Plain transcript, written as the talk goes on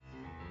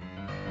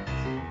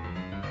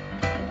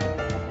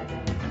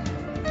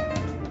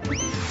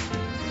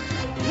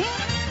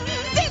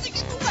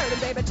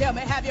Tell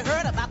me, have you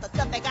heard about the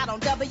stuff they got on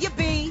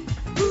WB?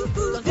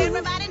 Cause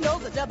everybody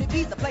knows that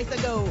WB's the place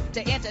to go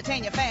to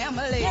entertain your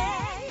family.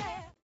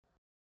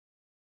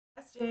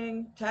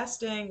 Testing,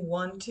 testing,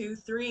 one, two,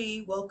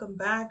 three. Welcome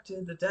back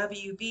to the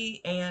WB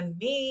and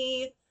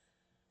me.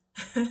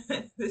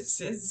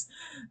 This is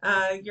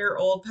your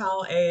old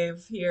pal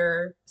Ave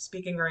here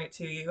speaking right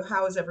to you.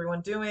 How is everyone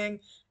doing?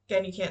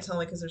 Again, you can't tell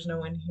me because there's no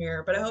one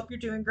here, but I hope you're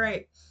doing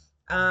great.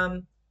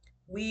 Um,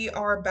 we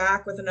are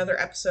back with another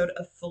episode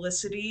of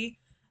Felicity,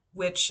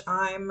 which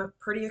I'm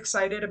pretty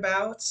excited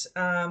about.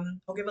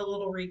 I'll give a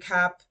little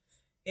recap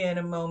in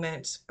a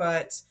moment,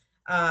 but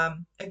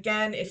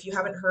again, if you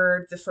haven't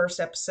heard the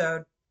first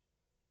episode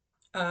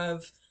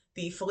of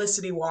the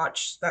Felicity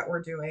Watch that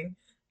we're doing,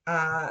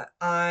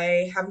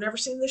 I have never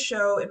seen the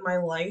show in my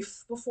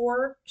life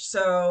before,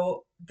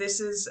 so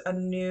this is a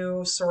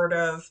new sort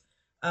of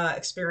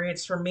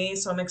experience for me.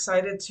 So I'm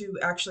excited to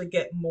actually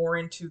get more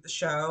into the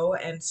show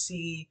and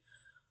see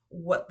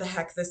what the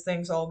heck this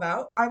thing's all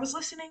about. I was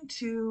listening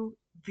to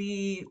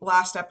the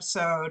last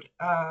episode,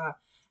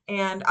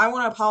 and I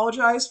want to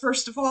apologize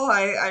first of all.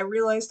 I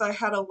realized I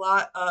had a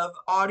lot of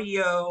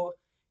audio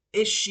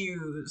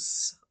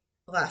issues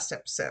last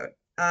episode,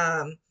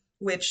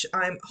 which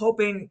I'm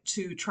hoping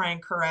to try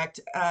and correct.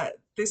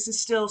 This is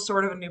still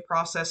sort of a new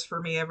process for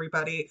me,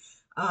 everybody.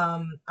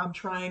 I'm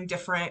trying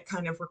different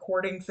kind of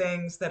recording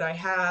things that I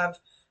have.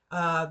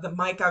 The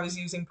mic I was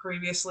using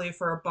previously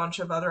for a bunch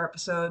of other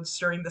episodes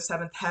during the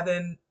Seventh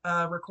Heaven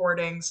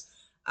recordings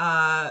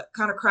kind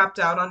of crapped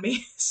out on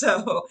me.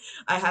 So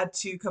I had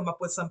to come up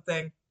with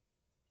something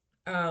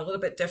a little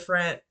bit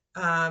different.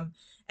 And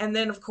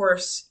then, of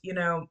course,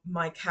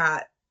 my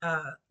cat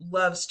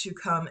loves to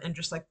come and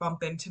just like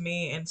bump into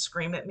me and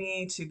scream at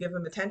me to give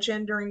him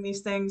attention during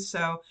these things.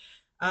 So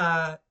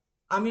uh,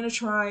 I'm going to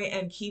try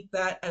and keep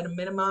that at a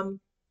minimum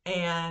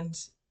and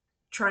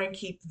try and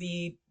keep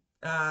the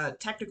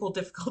technical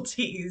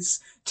difficulties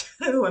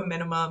to a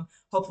minimum,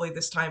 hopefully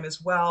this time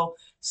as well.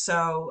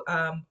 So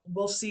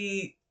we'll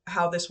see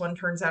how this one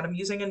turns out. I'm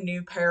using a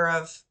new pair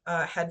of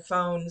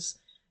headphones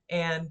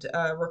and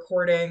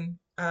recording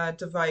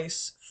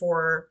device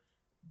for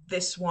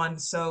this one.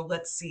 So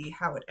let's see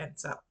how it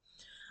ends up.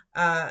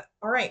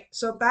 All right,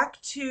 so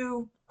back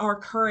to our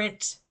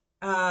current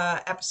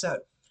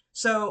episode.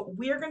 So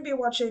we are going to be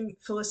watching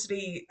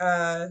Felicity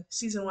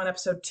season one,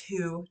 episode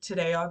two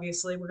today.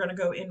 Obviously, we're going to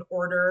go in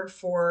order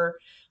for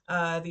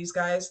these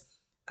guys.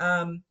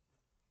 Um,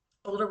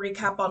 a little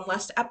recap on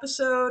last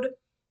episode.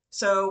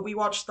 So we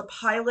watched the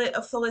pilot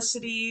of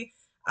Felicity,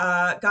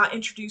 got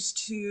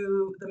introduced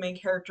to the main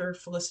character,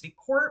 Felicity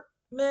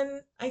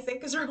Portman, I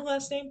think is her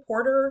last name.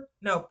 Porter?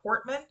 No,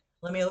 Portman.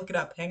 Let me look it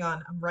up. Hang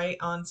on. I'm right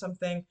on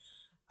something.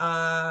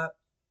 Uh,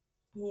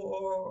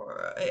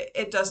 or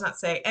it does not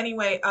say.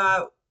 Anyway,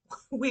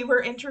 we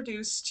were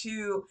introduced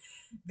to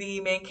the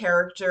main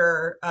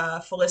character,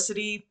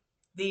 Felicity,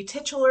 the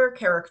titular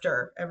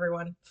character,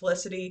 everyone,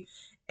 Felicity,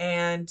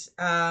 and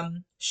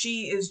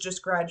she is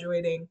just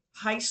graduating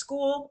high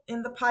school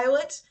in the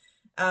pilot,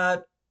 uh,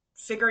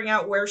 figuring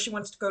out where she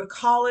wants to go to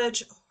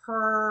college.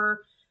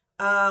 Her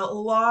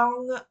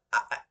long,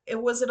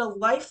 it was it a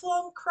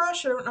lifelong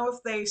crush? I don't know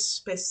if they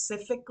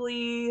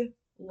specifically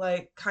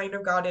like kind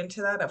of got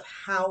into that of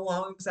how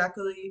long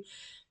exactly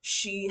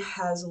she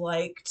has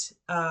liked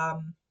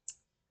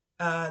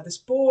this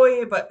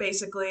boy, but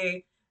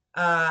basically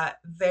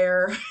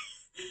there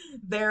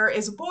there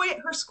is a boy at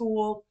her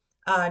school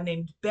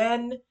named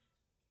Ben,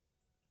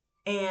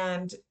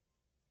 and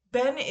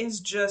Ben is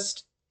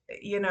just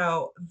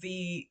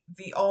the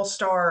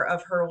all-star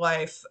of her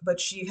life,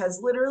 but she has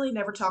literally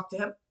never talked to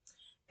him,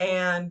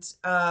 and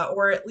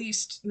or at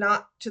least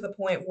not to the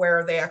point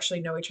where they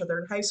actually know each other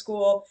in high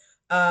school.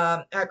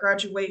 At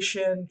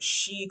graduation,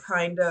 she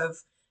kind of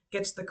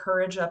gets the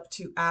courage up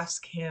to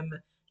ask him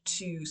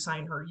to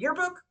sign her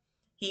yearbook.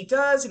 He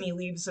does, and he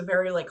leaves a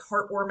very like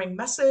heartwarming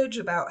message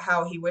about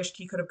how he wished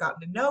he could have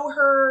gotten to know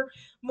her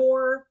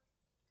more.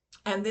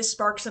 And this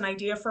sparks an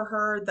idea for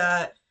her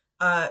that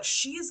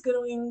she's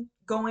going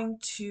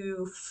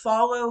to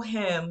follow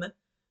him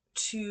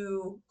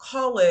to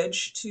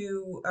college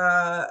to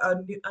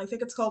I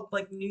think it's called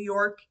like New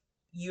York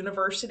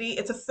University.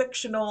 It's a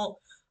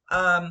fictional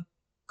um,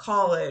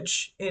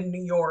 college in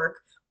New York,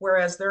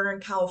 whereas they're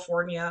in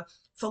California.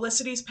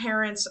 Felicity's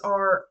parents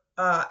are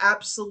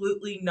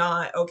absolutely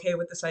not okay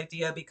with this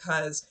idea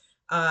because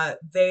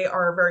they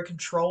are very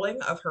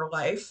controlling of her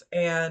life,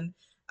 and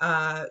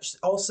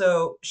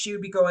also she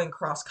would be going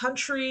cross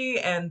country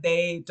and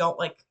they don't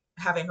like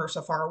having her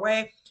so far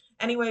away.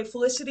 Anyway,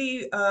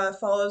 Felicity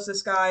follows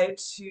this guy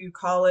to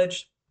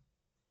college.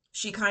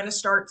 She kind of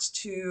starts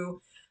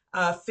to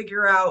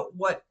figure out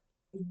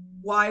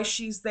why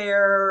she's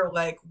there,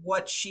 like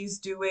what she's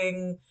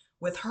doing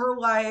with her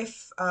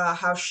life,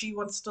 how she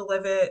wants to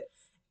live it.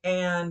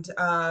 And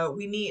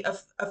we meet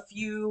a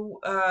few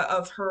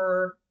of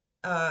her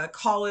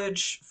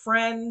college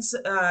friends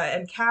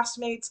and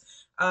castmates.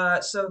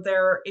 So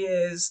there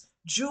is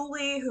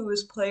Julie, who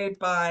is played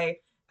by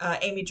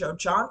Amy Jo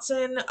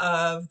Johnson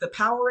of the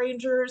Power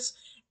Rangers,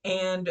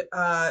 and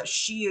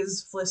she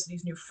is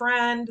Felicity's new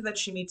friend that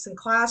she meets in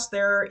class.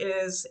 There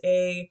is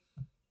a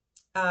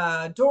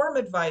dorm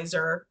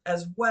advisor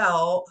as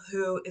well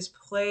who is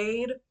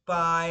played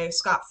by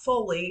Scott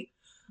Foley.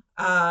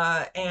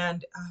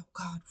 And oh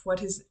God,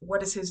 what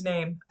is his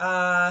name?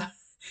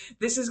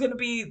 This is going to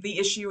be the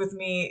issue with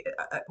me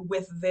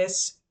with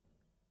this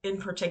in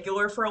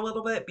particular for a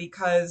little bit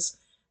because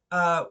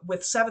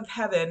with Seventh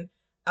Heaven,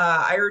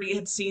 I already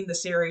had seen the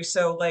series,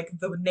 so like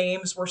the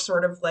names were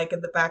sort of like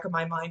in the back of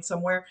my mind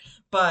somewhere.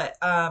 But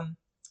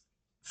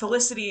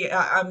Felicity,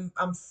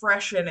 I'm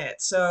fresh in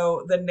it,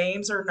 so the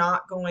names are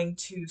not going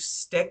to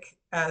stick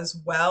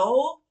as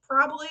well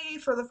probably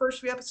for the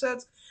first few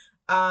episodes.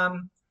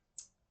 Um,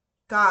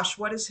 Gosh,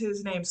 what is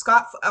his name?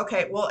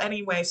 Okay, well,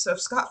 anyway, so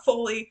Scott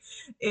Foley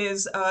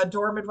is a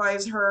dorm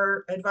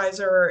advisor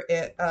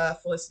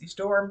at Felicity's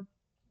dorm,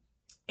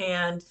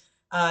 and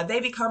they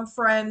become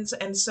friends,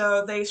 and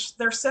so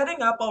they're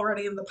setting up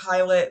already in the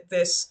pilot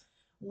this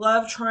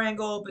love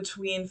triangle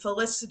between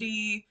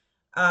Felicity,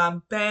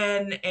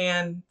 Ben,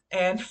 and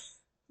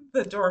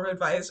the dorm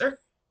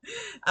advisor,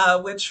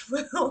 which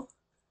we'll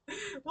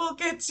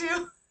get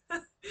to.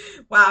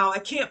 Wow, I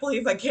can't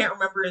believe I can't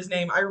remember his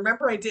name. I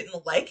remember I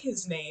didn't like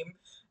his name,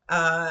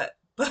 but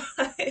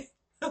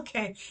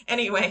okay.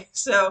 Anyway,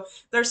 so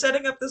they're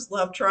setting up this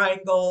love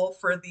triangle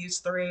for these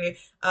three.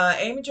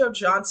 Amy Jo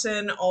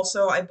Johnson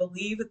also, I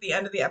believe, at the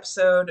end of the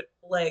episode,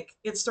 like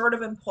it's sort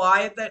of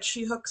implied that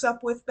she hooks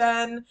up with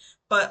Ben,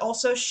 but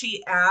also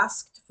she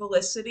asked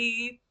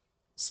Felicity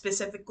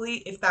specifically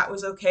if that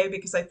was okay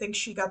because I think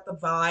she got the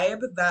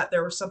vibe that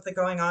there was something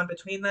going on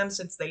between them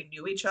since they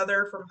knew each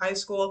other from high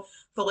school.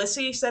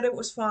 Felicity said it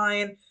was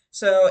fine.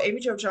 So Amy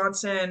Jo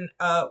Johnson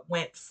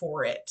went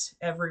for it,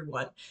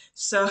 everyone.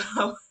 So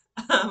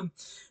um,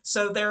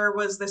 so there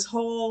was this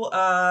whole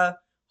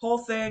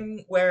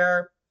thing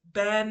where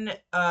Ben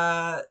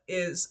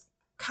is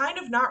kind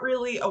of not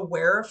really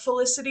aware of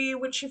Felicity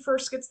when she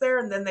first gets there,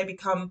 and then they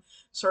become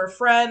sort of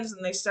friends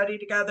and they study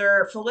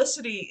together.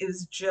 Felicity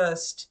is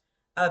just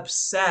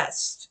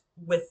obsessed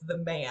with the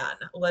man.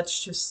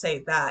 Let's just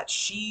say that.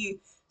 She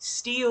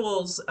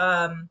steals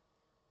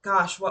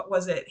gosh, what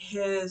was it?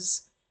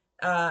 His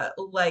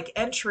like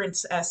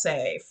entrance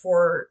essay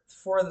for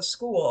the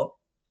school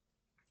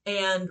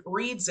and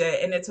reads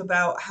it, and it's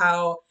about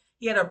how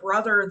he had a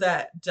brother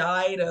that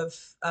died of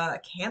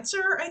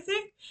cancer, I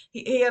think.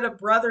 He had a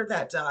brother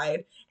that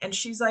died, and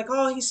she's like,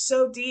 "Oh, he's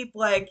so deep.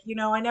 Like,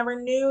 I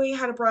never knew he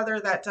had a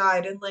brother that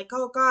died." And like,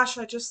 "Oh gosh,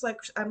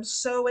 I'm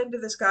so into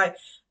this guy."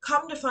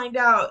 Come to find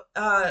out,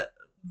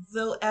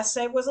 the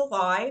essay was a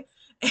lie,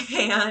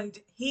 and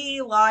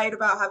he lied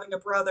about having a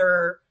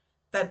brother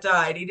that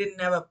died. He didn't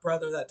have a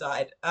brother that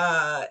died.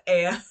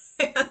 And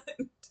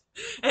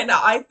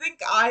I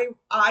think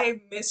I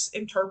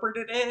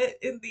misinterpreted it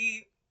in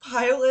the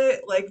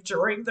pilot, like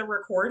during the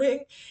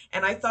recording,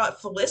 and I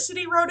thought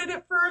Felicity wrote it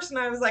at first, and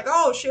I was like,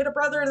 oh, she had a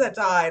brother that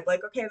died.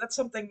 Like, okay, that's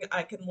something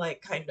I can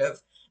like kind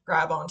of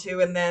grab onto.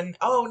 And then,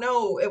 oh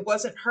no, it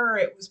wasn't her,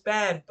 it was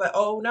Ben. But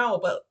oh no,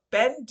 but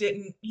Ben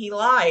didn't. He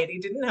lied. He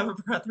didn't have a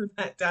brother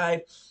that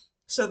died.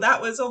 So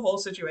that was a whole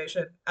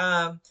situation.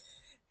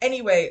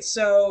 Anyway,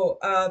 so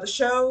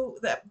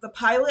the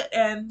pilot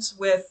ends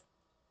with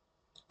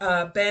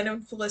Ben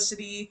and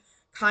Felicity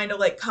kind of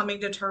like coming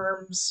to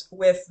terms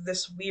with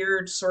this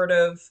weird sort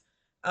of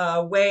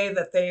way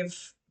that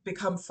they've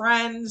become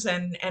friends,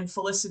 and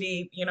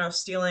Felicity,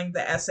 stealing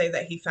the essay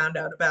that he found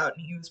out about,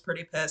 and he was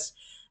pretty pissed.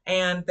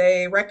 And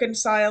they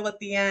reconcile at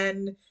the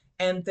end,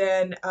 and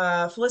then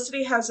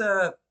Felicity has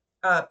a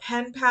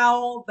pen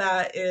pal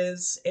that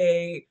is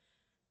a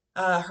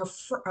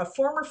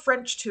former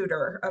French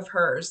tutor of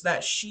hers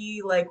that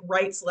she like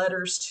writes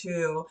letters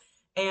to,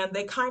 and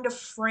they kind of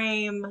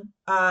frame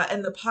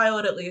in the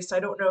pilot at least. I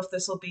don't know if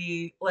this will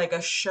be like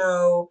a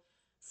show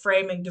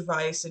framing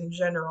device in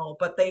general,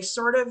 but they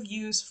sort of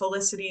use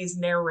Felicity's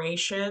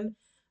narration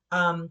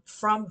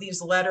from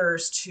these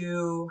letters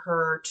to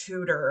her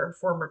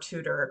former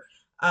tutor,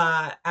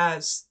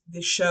 as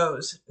the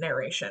show's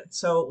narration.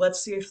 So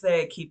let's see if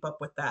they keep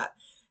up with that.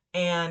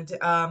 And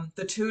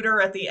the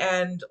tutor at the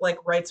end like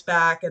writes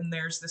back, and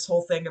there's this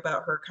whole thing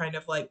about her kind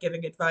of like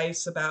giving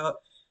advice about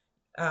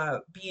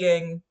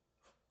being,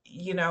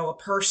 a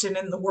person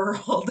in the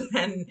world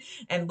and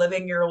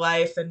living your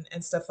life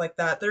and stuff like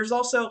that. There's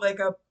also like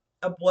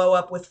a blow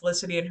up with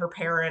Felicity and her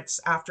parents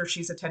after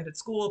she's attended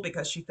school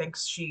because she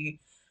thinks she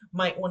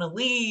might want to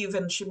leave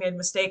and she made a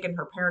mistake, and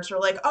her parents are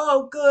like,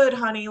 "Oh, good,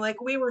 honey.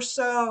 Like we were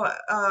so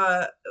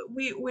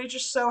we're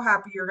just so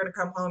happy you're gonna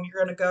come home.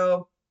 You're gonna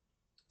go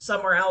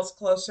somewhere else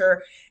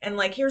closer, and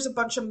like here's a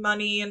bunch of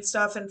money and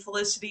stuff." And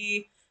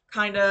Felicity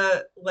kind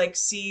of like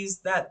sees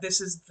that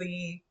this is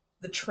the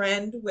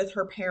trend with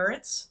her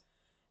parents,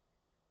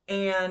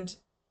 and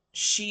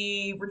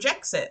she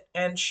rejects it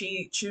and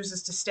she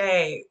chooses to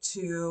stay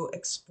to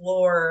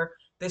explore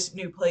this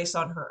new place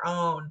on her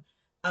own,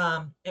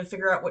 and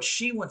figure out what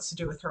she wants to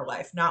do with her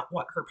life, not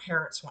what her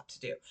parents want to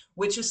do,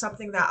 which is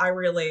something that I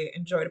really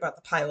enjoyed about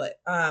the pilot.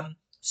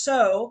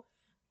 So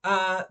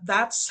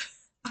that's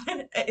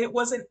It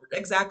wasn't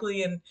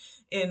exactly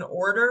in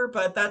order,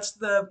 but that's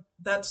the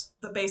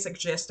basic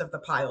gist of the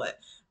pilot.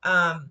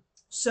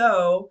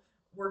 So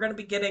we're going to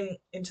be getting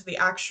into the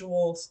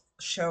actual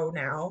show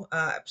now,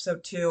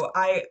 episode two.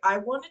 I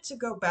wanted to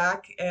go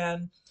back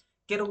and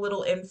get a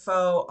little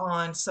info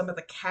on some of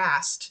the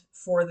cast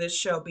for this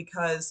show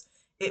because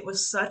it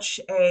was such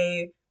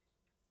a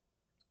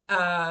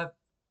uh,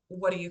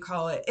 what do you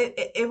call it?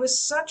 It was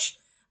such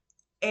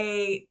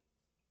a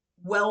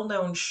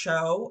well-known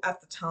show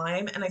at the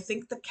time, and I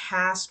think the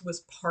cast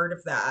was part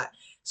of that.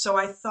 So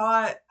I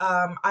thought,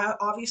 I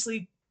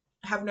obviously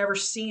have never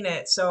seen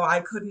it, so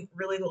I couldn't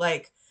really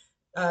like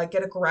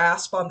get a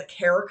grasp on the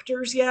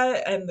characters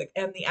yet and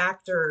the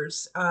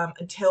actors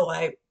until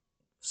I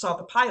saw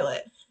the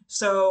pilot.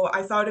 So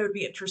I thought it would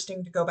be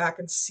interesting to go back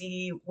and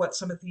see what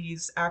some of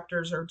these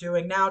actors are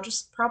doing now,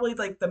 just probably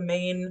like the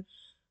main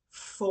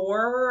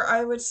four,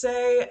 I would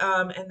say.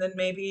 And then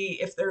maybe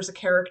if there's a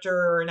character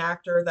or an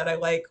actor that I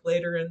like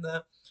later in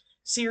the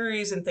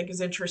series and think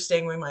is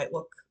interesting, we might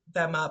look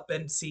them up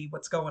and see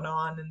what's going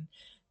on and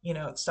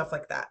stuff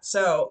like that.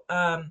 So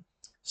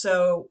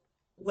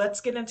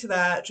let's get into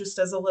that just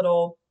as a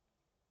little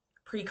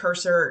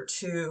precursor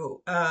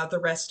to the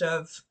rest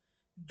of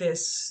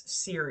this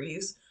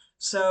series.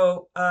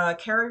 So,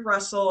 Carrie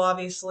Russell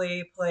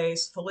obviously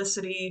plays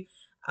Felicity.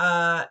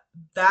 Uh,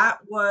 that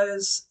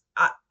was,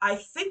 I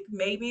think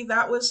maybe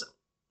that was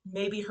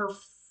maybe her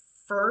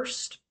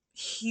first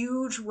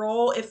huge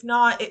role. If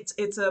not,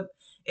 it's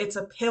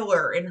a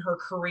pillar in her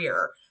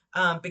career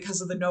because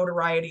of the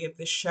notoriety of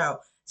this show.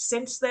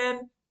 Since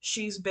then,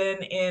 she's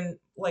been in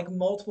like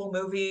multiple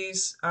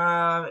movies.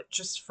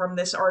 Just from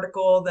this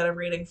article that I'm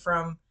reading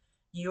from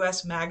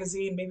US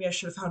Magazine, maybe I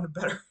should have found a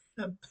better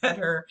a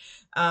better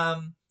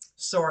um,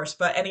 source.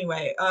 But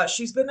anyway,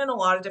 she's been in a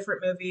lot of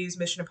different movies: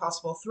 Mission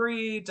Impossible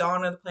 3,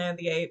 Dawn of the Planet of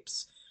the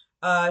Apes.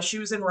 She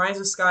was in Rise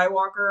of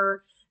Skywalker,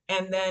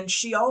 and then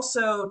she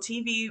also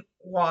TV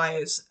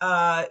wise,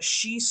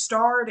 she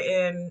starred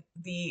in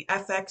the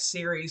FX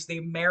series The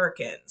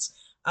Americans,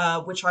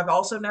 which I've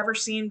also never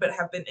seen but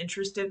have been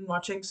interested in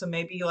watching. So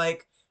maybe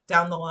like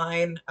down the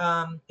line,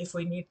 if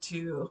we need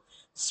to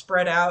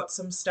spread out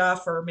some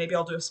stuff, or maybe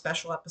I'll do a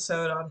special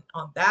episode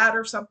on that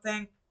or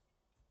something.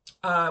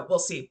 We'll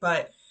see.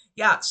 But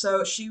yeah,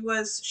 so she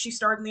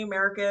starred in The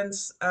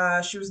Americans.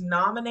 She was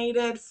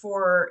nominated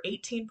for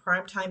 18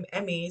 Primetime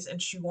Emmys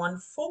and she won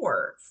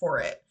four for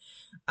it.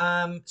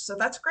 So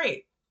that's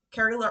great.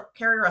 Carrie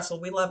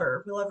Russell, we love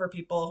her. We love her,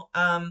 people.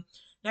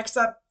 Next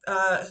up,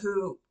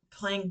 who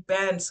playing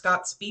Ben,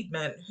 Scott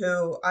Speedman,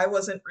 who I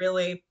wasn't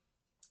really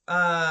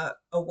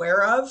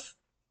aware of.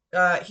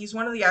 He's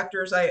one of the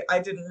actors I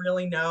didn't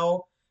really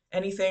know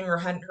anything or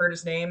hadn't heard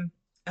his name.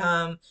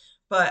 Um,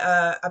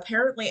 but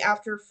apparently,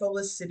 after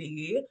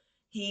Felicity,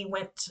 he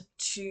went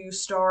to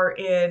star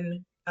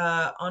in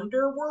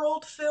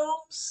Underworld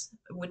films,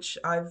 which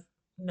I've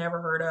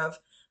never heard of.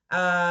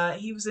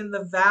 He was in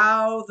The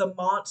Vow, The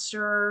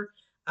Monster.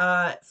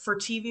 For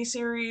TV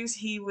series,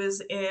 he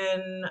was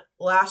in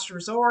Last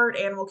Resort,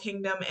 Animal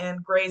Kingdom,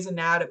 and Grey's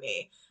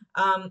Anatomy.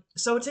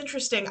 So it's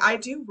interesting. I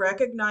do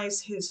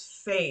recognize his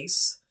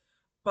face,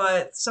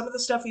 but some of the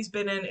stuff he's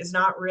been in is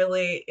not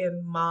really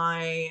in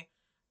my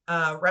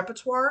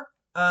repertoire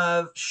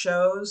of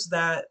shows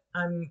that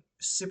I'm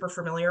super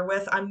familiar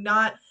with. I'm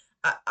not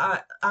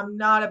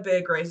a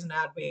big Grey's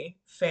Anatomy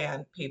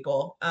fan,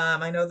 people.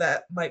 I know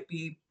that might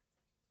be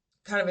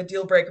kind of a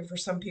deal breaker for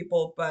some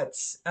people, but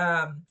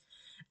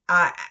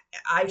I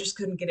I just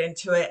couldn't get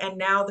into it. And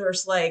now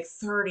there's like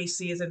 30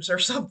 seasons or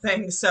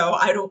something, so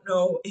I don't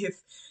know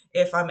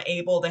if I'm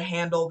able to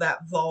handle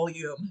that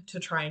volume to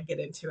try and get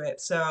into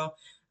it. So,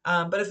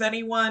 but if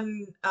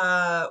anyone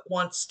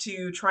wants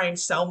to try and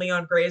sell me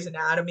on Grey's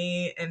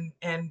Anatomy,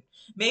 and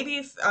maybe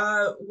if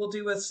we'll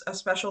do a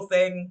special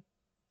thing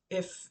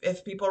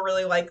if people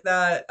really like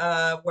that,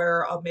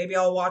 where maybe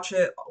I'll watch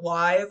it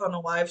live on a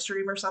live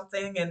stream or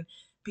something, and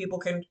people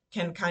can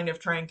kind of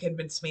try and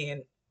convince me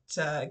and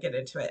to get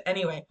into it.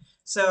 Anyway,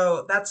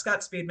 so that's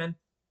Scott Speedman.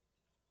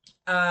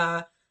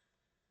 Uh,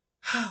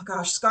 oh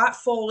gosh, Scott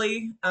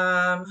Foley,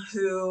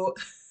 who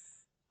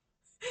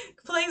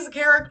plays a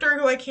character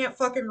who I can't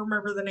fucking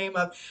remember the name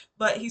of,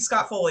 but he's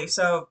Scott Foley,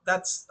 so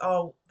that's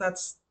all.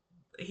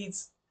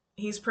 He's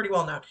he's pretty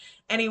well known.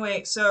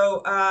 Anyway,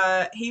 so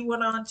he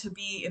went on to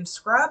be in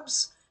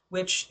Scrubs,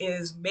 which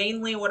is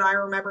mainly what I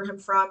remember him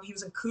from. He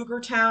was in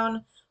Cougar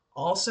Town,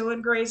 also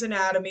in Grey's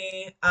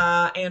Anatomy,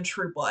 and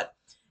True Blood,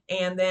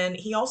 and then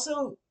he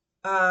also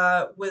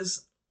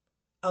was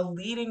a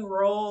leading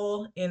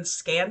role in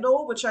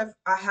Scandal, which I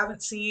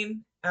haven't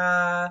seen.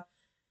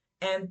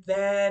 And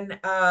then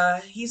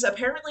he's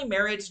apparently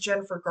married to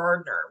Jennifer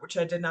Gardner, which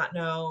I did not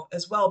know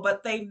as well.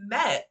 But they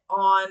met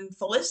on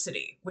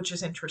Felicity, which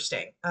is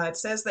interesting. It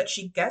says that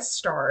she guest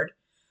starred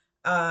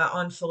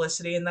on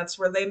Felicity, and that's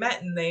where they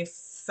met and they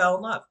fell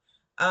in love.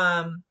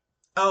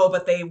 Oh,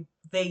 but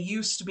they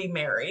used to be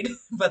married,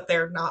 but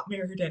they're not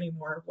married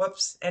anymore.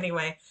 Whoops.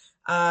 Anyway,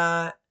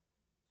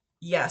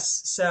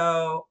 yes.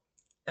 So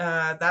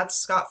that's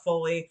Scott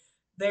Foley.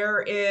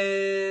 There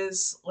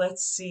is,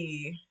 let's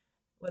see,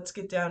 let's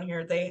get down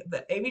here.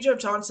 The Amy Jo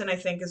Johnson, I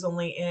think, is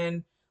only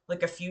in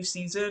like a few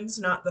seasons,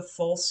 not the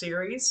full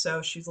series,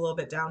 so she's a little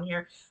bit down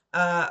here.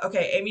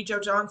 Okay, Amy Jo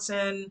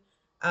Johnson,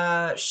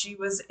 she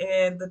was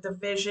in The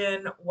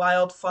Division,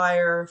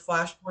 Wildfire,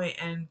 Flashpoint,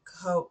 and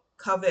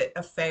Covet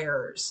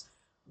Affairs,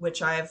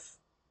 which I've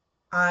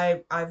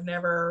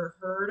never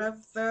heard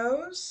of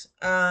those.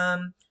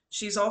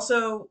 She's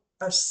also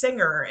a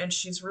singer, and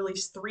she's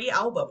released three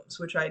albums,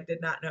 which I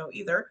did not know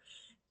either.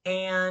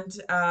 And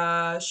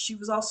she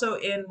was also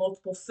in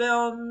multiple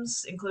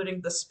films, including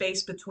The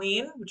Space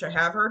Between, which I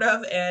have heard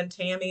of, and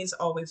Tammy's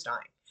Always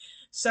Dying.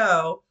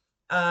 So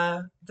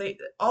they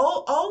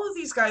all of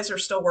these guys are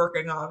still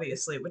working,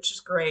 obviously, which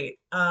is great.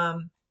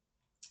 And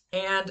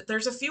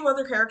there's a few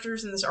other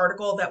characters in this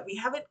article that we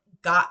haven't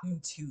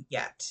gotten to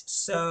yet.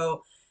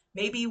 So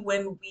maybe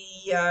when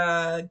we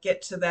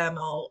get to them,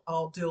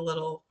 I'll do a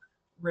little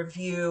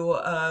review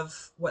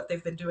of what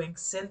they've been doing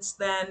since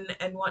then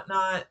and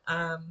whatnot.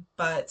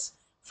 But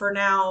for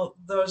now,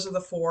 those are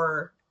the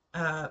four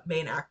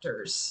main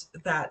actors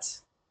that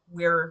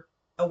we're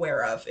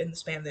aware of in the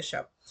span of this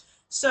show.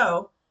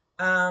 So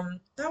that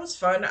was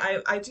fun.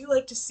 I do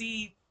like to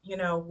see,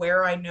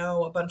 where I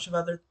know a bunch of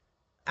other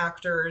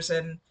actors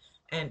and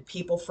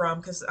people from,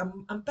 because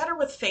I'm better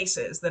with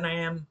faces than I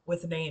am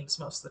with names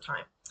most of the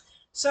time.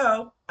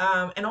 So,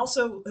 and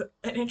also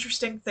an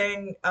interesting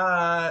thing,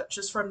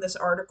 just from this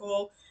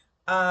article,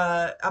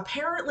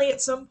 apparently at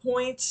some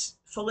point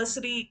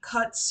Felicity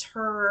cuts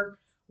her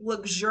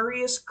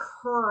luxurious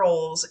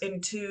curls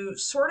into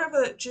sort of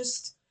a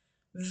just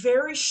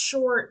very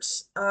short,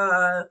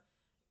 uh,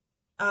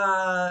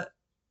 I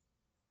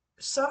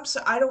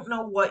don't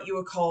know what you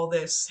would call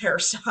this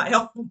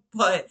hairstyle,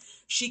 but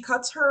she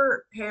cuts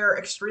her hair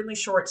extremely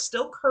short,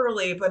 still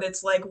curly, but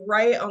it's like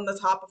right on the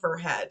top of her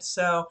head.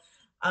 So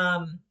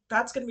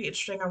that's gonna be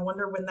interesting. I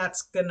wonder when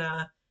that's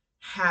gonna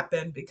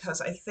happen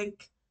because I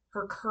think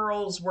her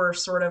curls were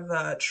sort of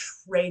a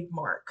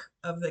trademark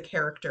of the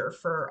character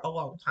for a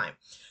long time.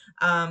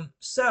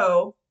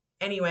 So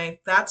anyway,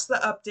 that's the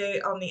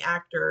update on the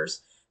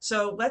actors.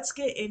 So let's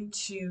get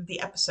into the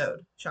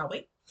episode, shall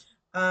we?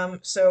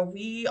 So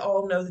we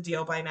all know the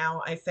deal by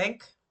now, I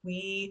think.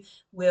 We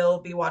will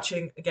be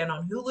watching again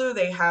on Hulu.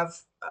 They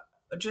have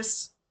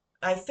just,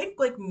 I think,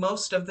 like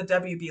most of the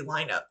WB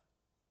lineup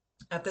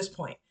at this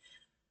point.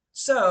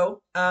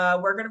 So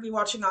we're going to be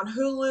watching on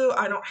Hulu.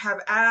 I don't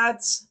have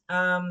ads.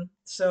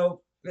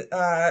 So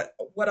uh,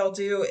 what I'll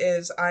do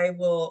is I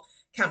will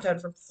count down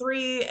from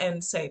three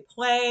and say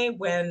play.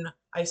 When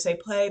I say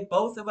play,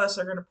 both of us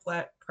are going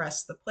to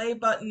press the play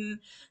button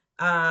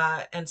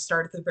and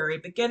start at the very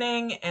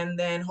beginning. And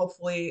then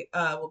hopefully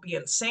we'll be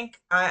in sync.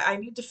 I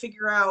need to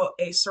figure out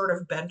a sort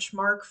of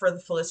benchmark for the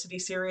Felicity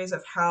series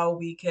of how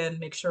we can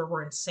make sure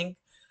we're in sync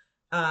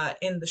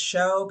in the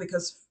show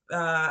because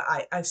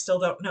I still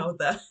don't know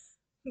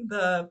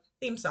the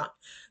theme song.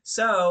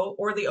 So,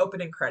 or the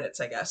opening credits,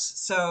 I guess.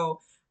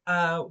 So,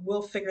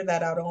 we'll figure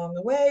that out along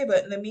the way.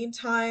 But in the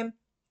meantime,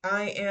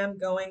 I am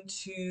going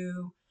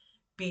to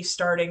be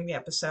starting the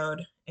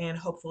episode, and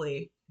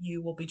hopefully,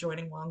 you will be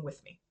joining along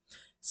with me.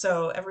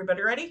 So,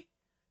 everybody ready?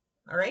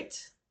 All right.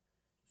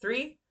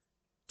 Three,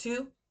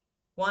 two,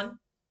 one,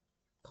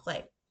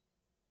 play.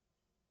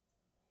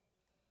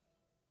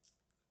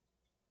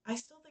 I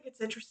still think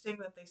it's interesting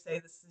that they say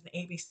this is an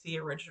ABC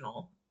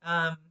original.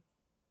 I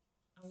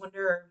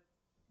wonder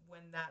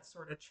when that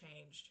sort of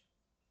changed.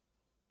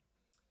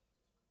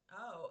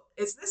 Oh,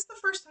 is this the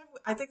first time?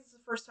 I think it's the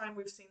first time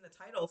we've seen the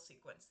title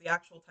sequence, the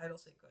actual title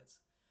sequence.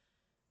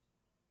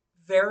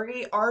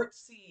 Very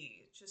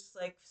artsy, just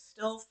like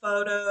still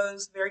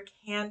photos, very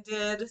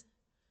candid.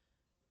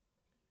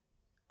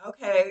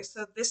 Okay,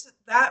 so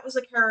that was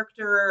a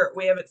character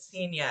we haven't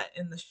seen yet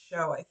in the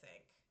show, I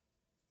think.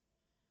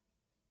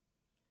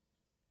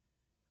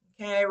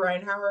 Okay,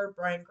 Ryan Howard,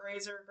 Brian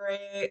Grazer,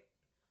 great.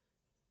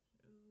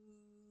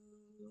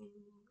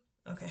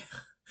 Okay,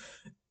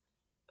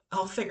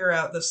 I'll figure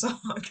out the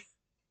song.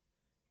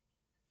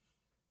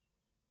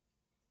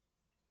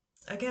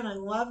 Again, I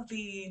love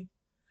the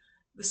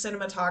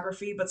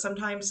cinematography, but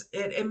sometimes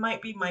it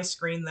might be my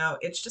screen though.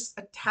 It's just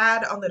a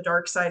tad on the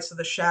dark side, so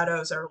the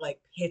shadows are like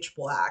pitch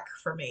black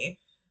for me.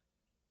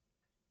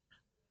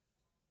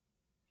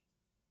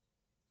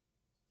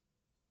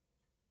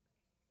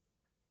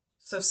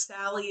 So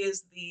Sally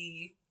is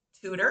the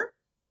tutor,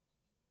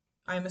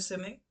 I'm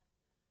assuming.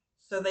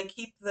 So they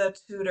keep the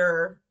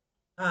tutor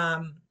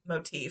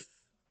motif.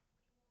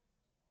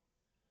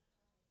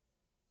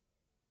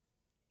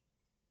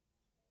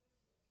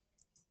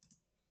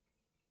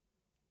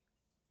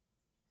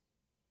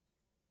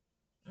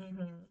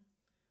 Hmm.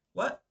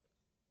 What?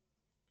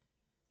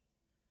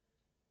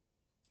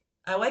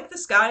 I like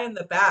this guy in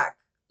the back.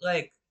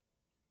 Like,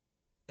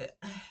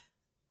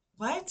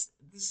 what?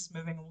 This is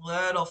moving a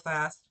little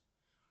fast.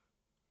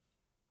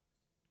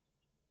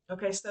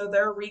 Okay, so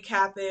they're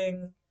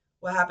recapping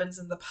what happens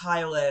in the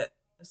pilot,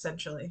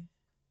 essentially.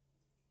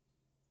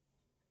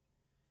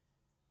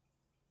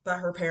 But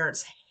her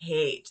parents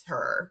hate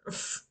her.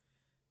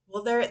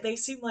 Well, they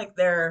seem like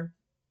they're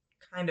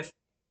kind of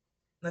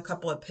a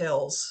couple of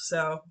pills.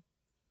 So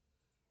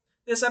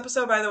this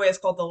episode, by the way, is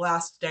called The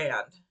Last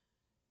Stand.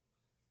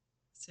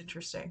 It's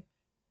interesting.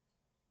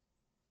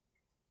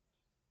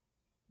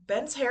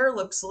 Ben's hair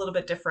looks a little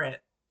bit different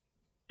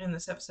in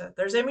this episode.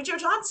 There's Amy Jo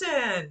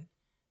Johnson.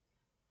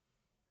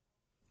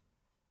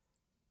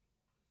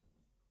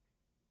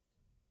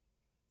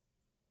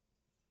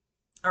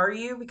 Are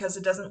you? Because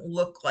it doesn't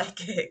look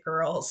like it,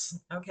 girls.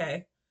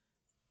 Okay.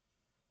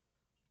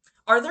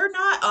 Are there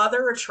not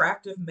other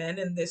attractive men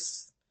in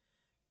this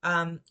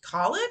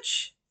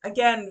college?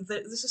 Again,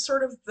 this is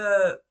sort of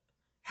the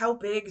how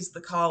big is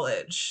the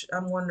college?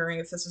 I'm wondering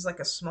if this is like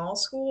a small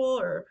school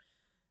or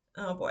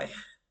oh boy.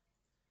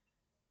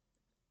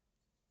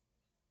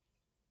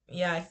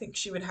 Yeah, I think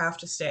she would have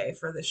to stay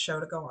for this show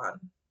to go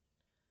on.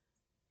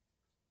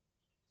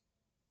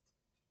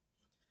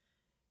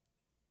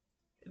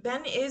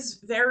 Ben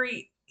is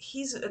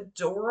he's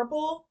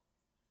adorable.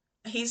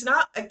 He's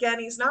not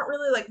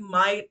really like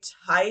my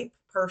type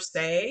per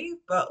se,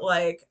 but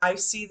like I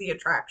see the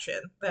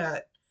attraction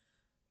that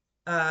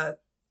uh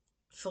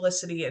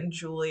Felicity and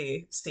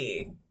Julie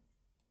see.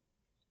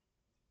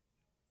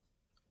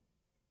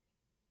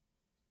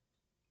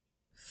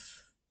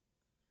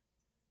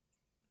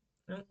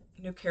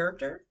 New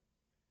character?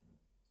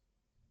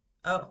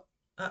 Oh,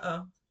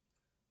 uh-oh.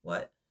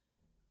 What?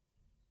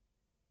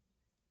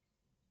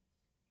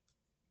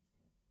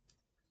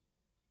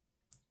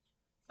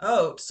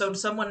 Oh, so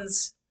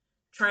someone's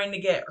trying to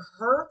get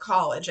her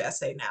college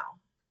essay now.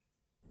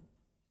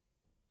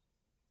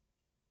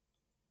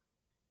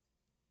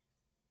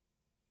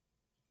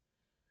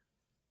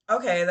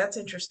 Okay, that's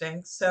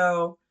interesting.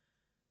 So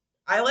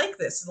I like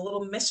this. It's a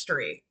little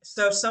mystery.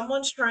 So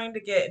someone's trying to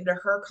get into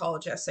her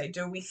college essay.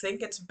 Do we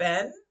think it's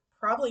Ben?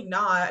 Probably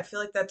not. I feel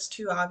like that's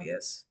too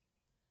obvious.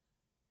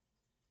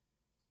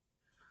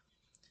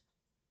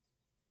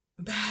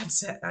 Bad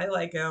set. I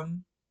like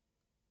him.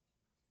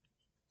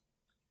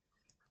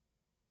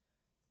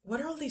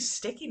 What are all these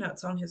sticky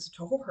notes on his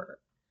door?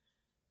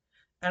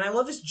 And I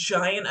love his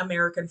giant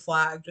American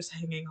flag just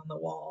hanging on the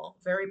wall.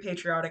 Very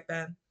patriotic,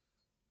 Ben.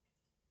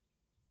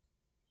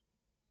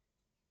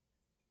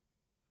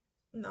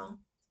 No,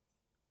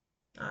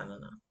 I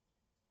don't know.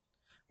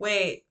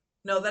 Wait,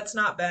 no, that's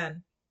not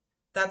Ben.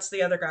 That's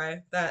the other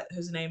guy that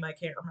whose name I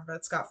can't remember.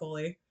 That's Scott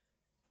Foley.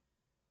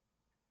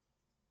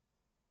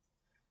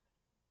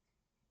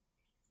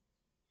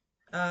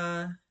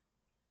 Uh,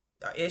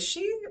 is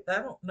she? I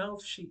don't know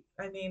if she.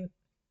 I mean,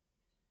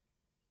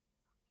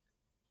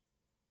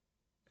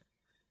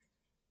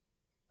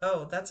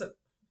 oh, that's a.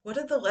 What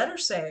did the letter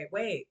say?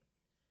 Wait,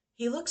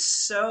 he looks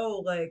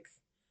so like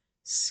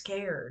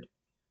scared.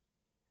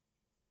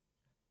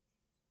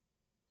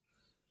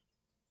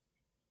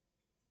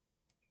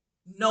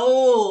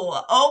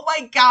 Noel. Oh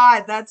my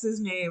God, that's his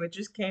name. It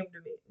just came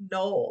to me.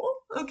 Noel.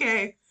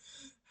 Okay,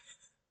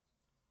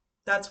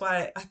 that's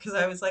why. Because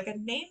I was like a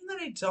name that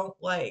I don't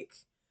like.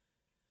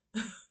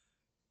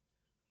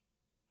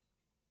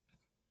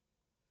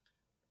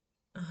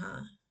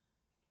 Uh-huh.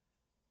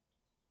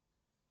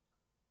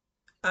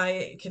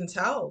 I can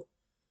tell.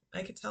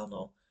 I can tell,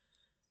 Noel.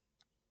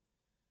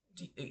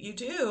 You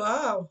do?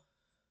 Oh.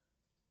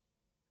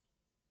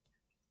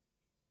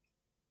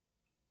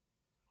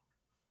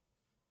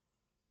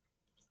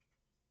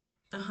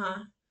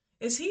 Uh-huh.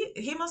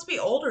 He must be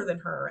older than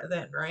her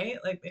then, right?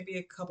 Like maybe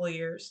a couple of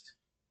years.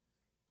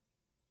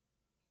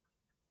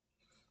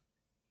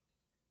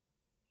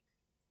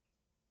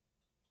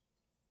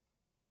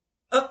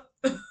 Oh,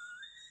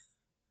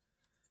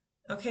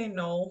 okay,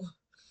 Noel.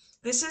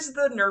 This is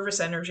the nervous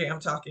energy I'm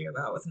talking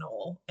about with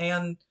Noel.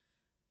 And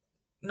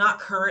not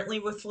currently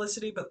with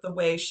Felicity, but the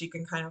way she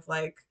can kind of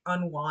like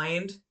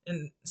unwind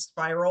and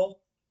spiral.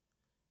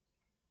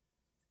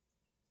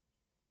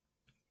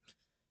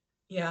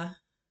 Yeah.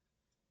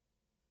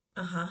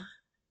 Uh-huh.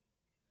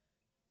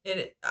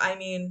 I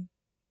mean,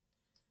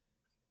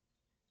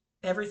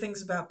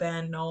 everything's about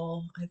Ben,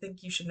 Noel. I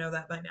think you should know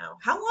that by now.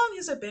 How long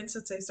has it been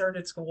since they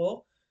started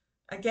school?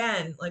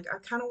 Again, like I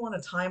kind of want a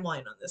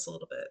timeline on this a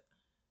little bit.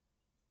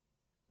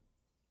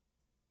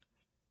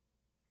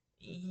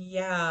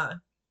 Yeah.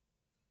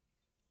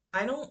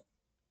 I don't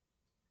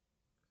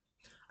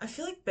I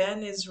feel like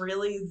Ben is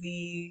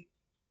really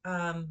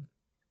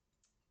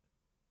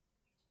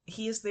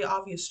he is the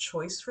obvious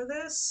choice for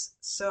this.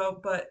 So,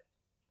 but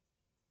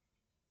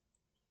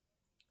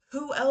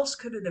who else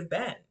could it have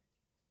been?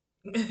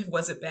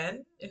 Was it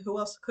Ben? Who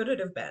else could it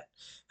have been?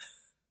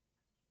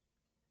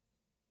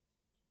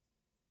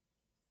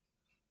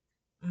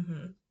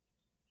 Hmm.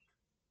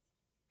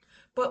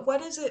 But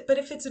what is it? But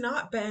if it's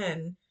not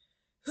Ben,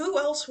 who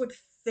else would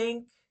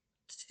think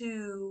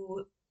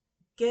to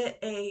get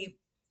a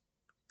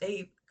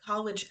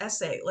college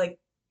essay? Like,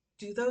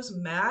 do those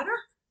matter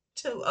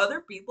to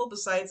other people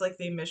besides like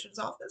the admissions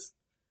office?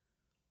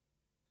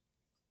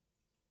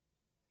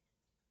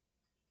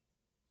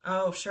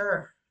 Oh,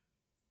 sure.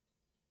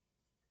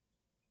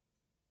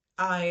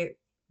 I,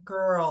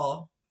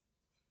 girl,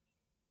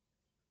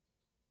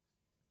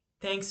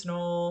 thanks,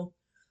 Noel.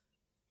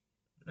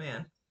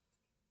 Man.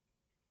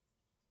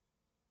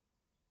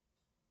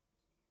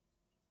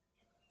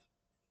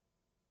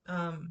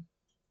 Um,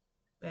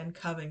 Ben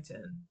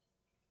Covington.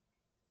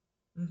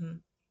 Hmm.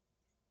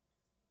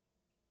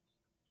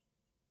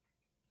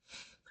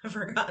 I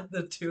forgot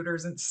the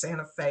tutor's in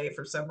Santa Fe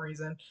for some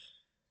reason.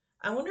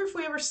 I wonder if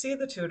we ever see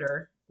the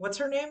tutor. What's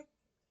her name?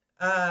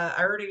 I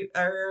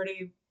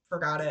already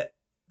forgot it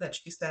that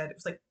she said it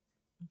was like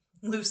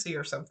Lucy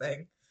or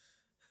something.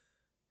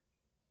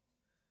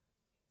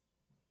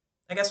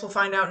 I guess we'll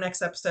find out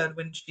next episode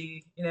when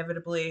she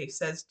inevitably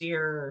says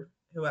dear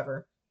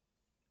whoever.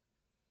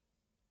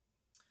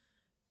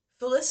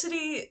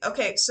 Felicity,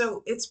 okay,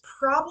 so it's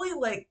probably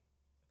like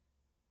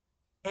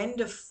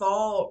end of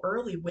fall,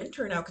 early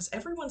winter now because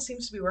everyone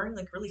seems to be wearing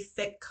like really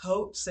thick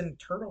coats and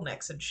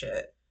turtlenecks and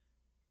shit.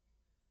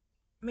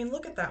 I mean,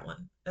 look at that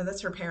one. And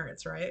that's her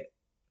parents, right?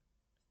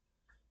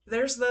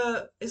 Is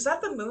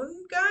that the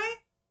moon guy?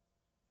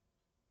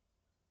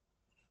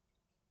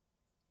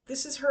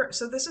 This is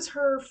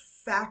her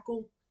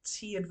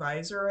faculty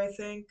advisor, I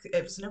think.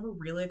 It was never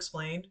really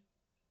explained.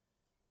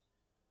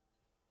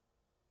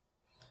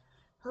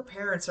 Her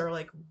parents are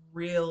like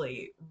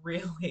really,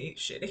 really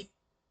shitty.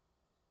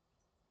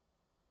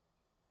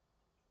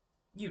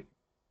 You,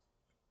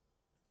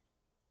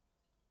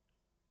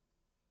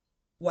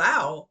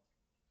 wow,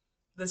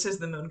 this is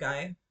the moon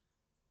guy.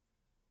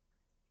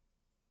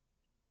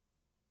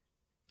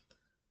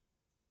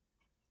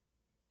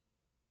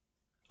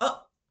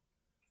 Oh,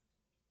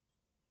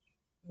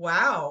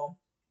 wow.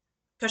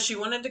 Because she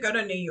wanted to go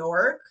to New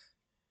York,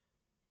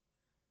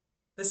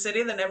 the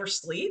city that never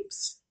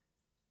sleeps.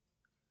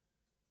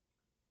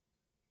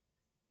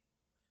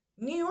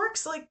 New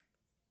York's like,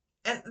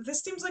 and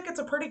this seems like it's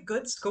a pretty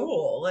good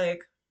school.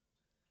 Like,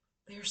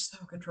 they're so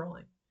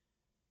controlling.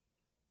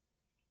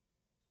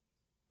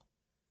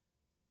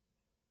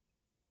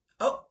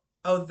 Oh,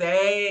 oh,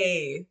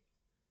 they.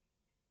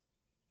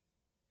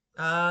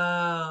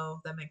 Oh,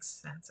 that makes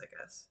sense, I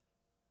guess.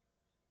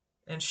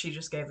 And she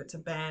just gave it to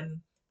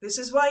Ben. This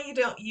is why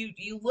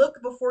you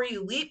look before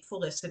you leap,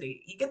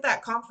 Felicity. You get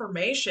that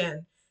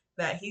confirmation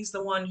that he's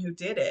the one who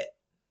did it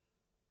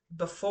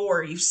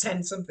before you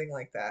send something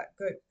like that.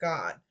 Good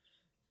God.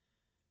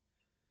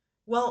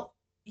 Well,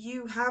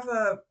 you have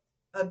a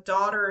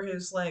daughter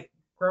who's like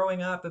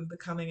growing up and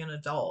becoming an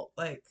adult.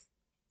 Like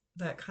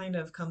that kind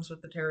of comes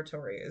with the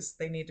territory is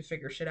they need to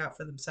figure shit out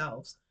for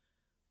themselves.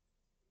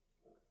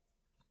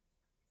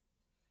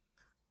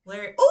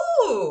 Larry,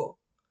 ooh,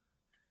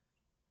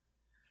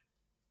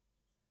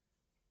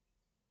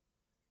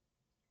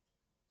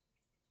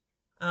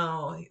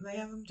 oh, they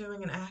have him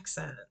doing an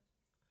accent.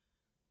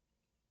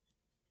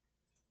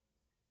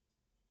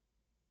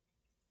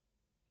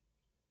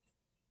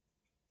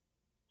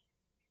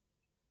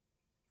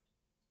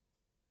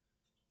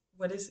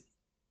 What is?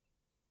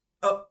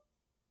 Oh,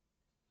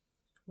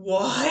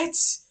 what?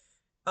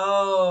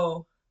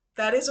 Oh,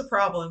 that is a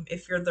problem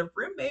if you're the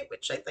roommate,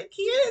 which I think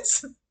he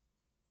is.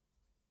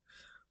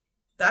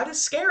 That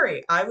is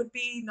scary. I would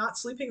be not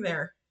sleeping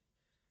there.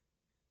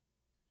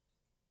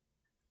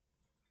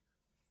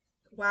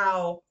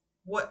 Wow.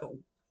 What?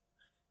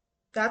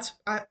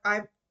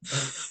 I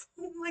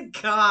oh my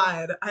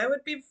God. I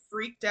would be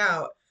freaked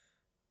out.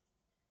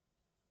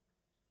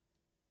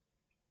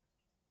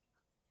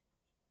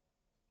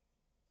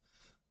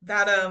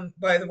 That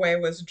by the way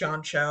was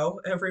John Cho,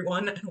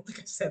 everyone. I don't think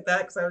I said that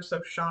because I was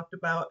so shocked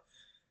about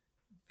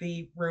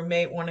the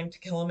roommate wanting to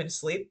kill him in his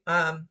sleep.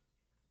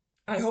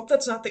 I hope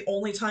that's not the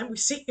only time we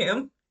see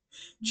him.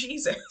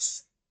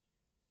 Jesus.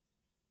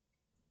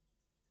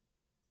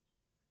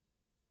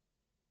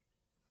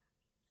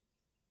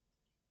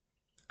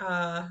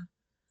 Uh,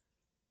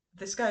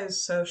 this guy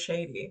is so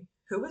shady.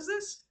 Who is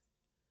this?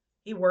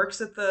 He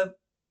works at the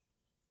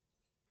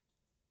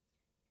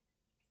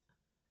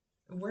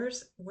where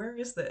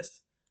is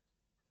this?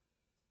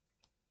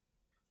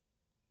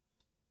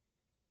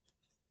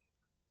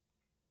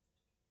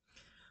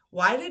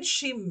 Why did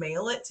she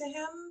mail it to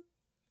him?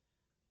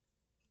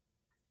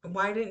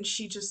 Why didn't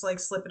she just like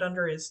slip it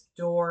under his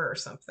door or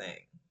something?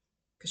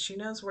 Because she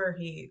knows where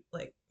he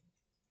like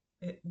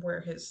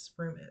where his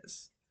room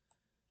is.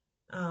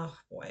 Oh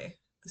boy.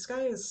 This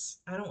guy is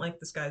I don't like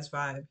this guy's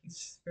vibe.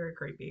 He's very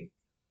creepy.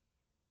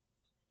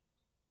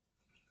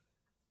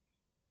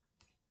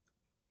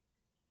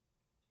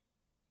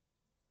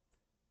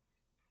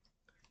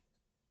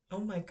 Oh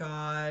my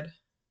God.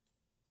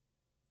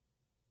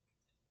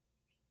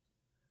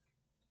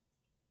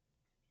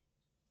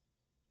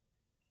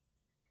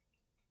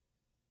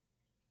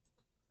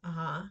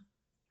 Uh-huh.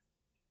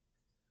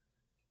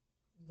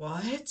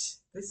 What?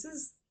 This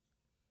is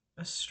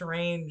a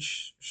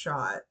strange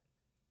shot.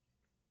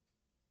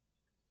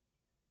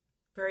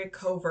 Very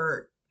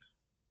covert.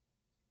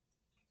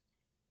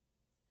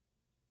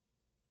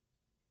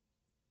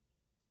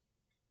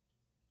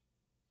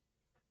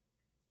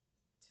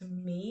 To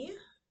me,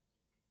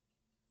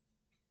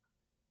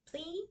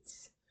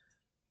 please?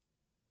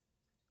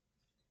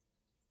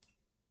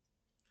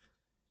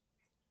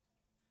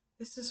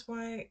 This is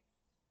why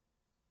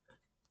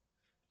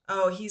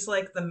Oh, he's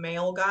like the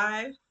male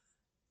guy.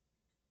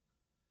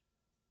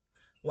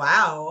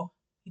 Wow.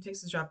 He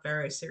takes his job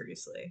very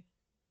seriously.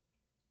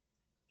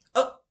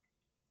 Oh,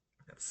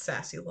 that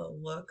sassy little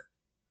look.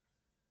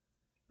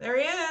 There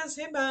he is.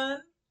 Hey,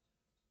 Ben.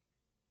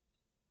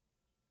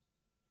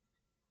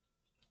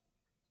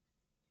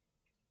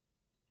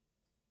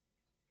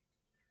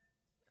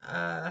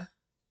 Uh,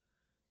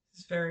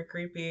 it's very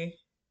creepy.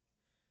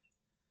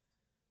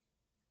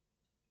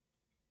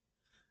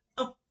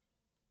 Oh,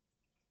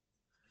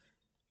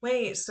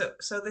 wait. So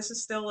this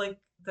is still like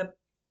the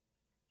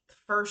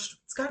first.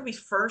 It's got to be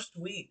first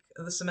week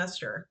of the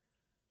semester.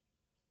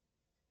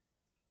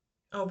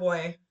 Oh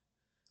boy.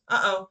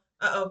 Uh-oh.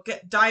 Uh-oh.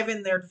 Get dive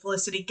in there,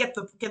 Felicity. Get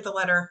the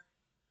letter.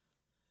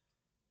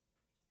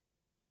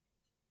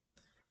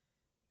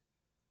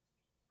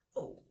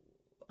 Oh,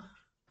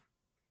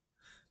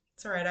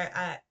 it's all right.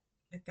 I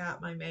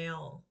got my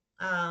mail.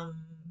 Uh-huh.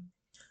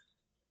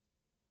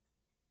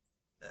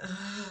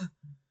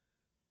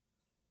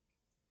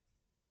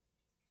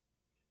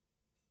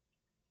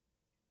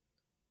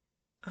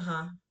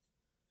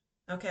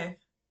 Okay.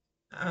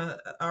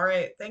 All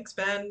right. Thanks,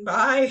 Ben.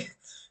 Bye.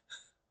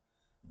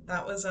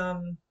 That was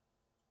I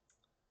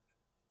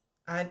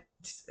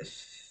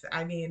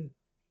I mean,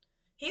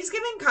 he's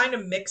giving kind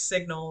of mixed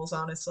signals,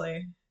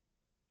 honestly.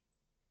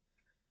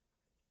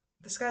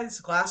 This guy's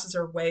glasses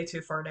are way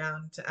too far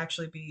down to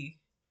actually be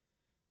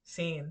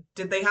seen.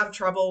 Did they have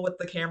trouble with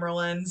the camera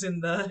lens in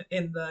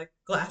the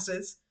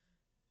glasses?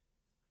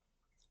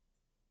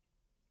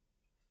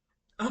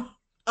 Oh,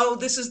 oh,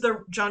 this is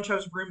the John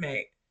Cho's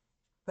roommate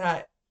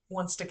that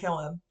wants to kill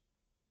him.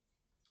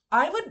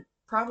 I would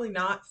probably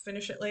not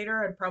finish it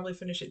later. I'd probably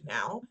finish it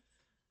now.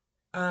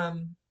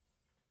 Um,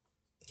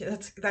 yeah,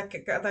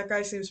 that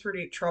guy seems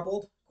pretty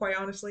troubled, quite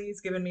honestly.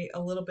 He's given me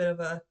a little bit of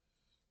a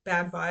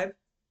bad vibe.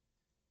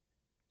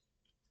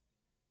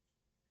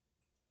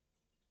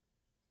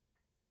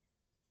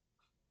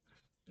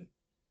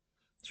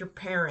 It's your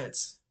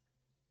parents.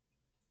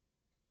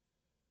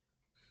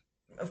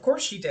 Of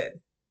course she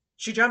did.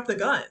 She jumped the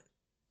gun.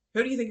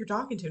 Who do you think you're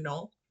talking to,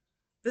 Noel?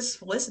 This is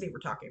Felicity we're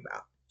talking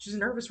about. She's a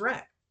nervous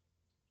wreck.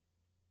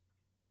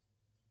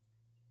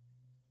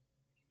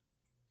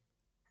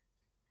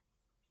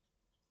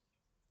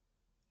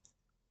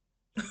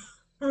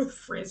 With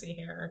frizzy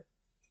hair.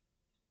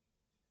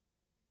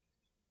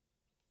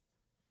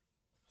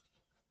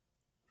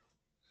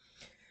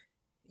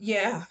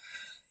 Yeah,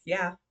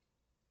 yeah,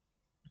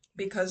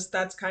 because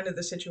that's kind of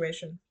the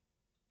situation.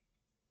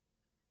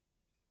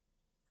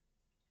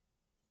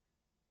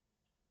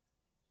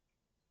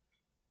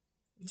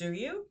 Do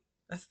you?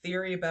 A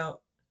theory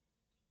about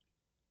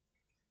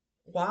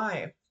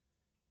why?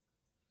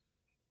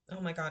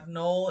 Oh my God,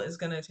 Noel is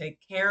gonna take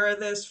care of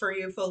this for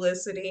you,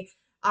 Felicity.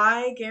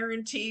 I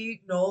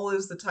guarantee Noel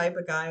is the type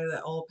of guy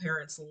that all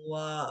parents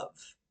love.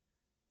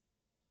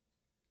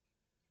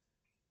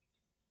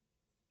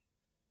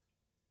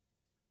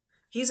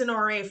 He's an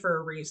RA for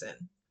a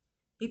reason.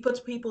 He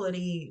puts people at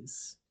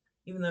ease,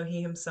 even though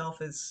he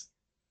himself is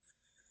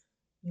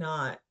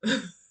not.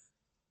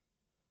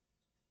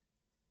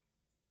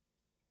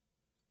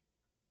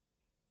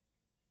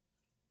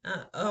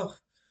 Oh,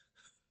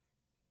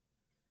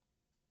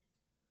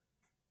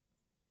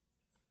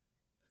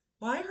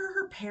 why are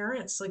her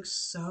parents like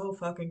so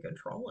fucking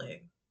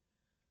controlling?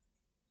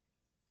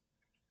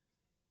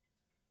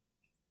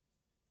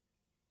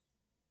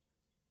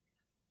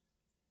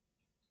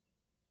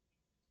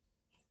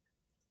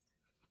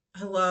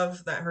 I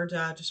love that her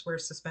dad just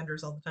wears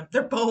suspenders all the time.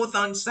 They're both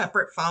on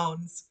separate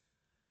phones.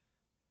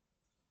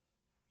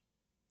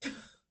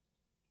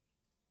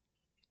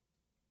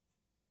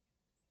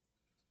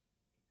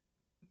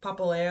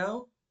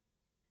 Papaleo,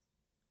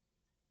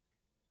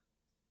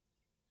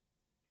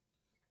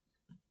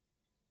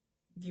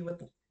 you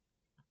would,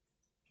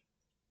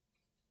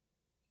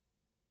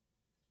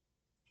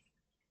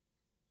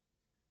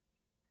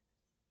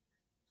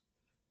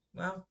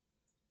 well,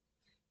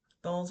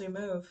 ballsy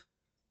move.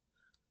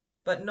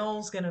 But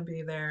Noel's gonna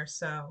be there,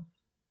 so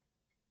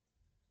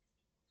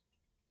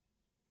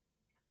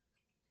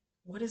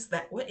what is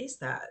that? What is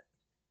that?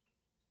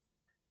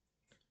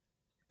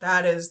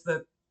 That is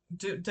the,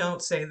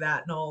 don't say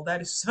that, Noel.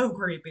 That is so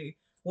creepy.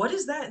 What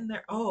is that in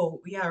there?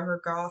 Oh, yeah, her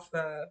goth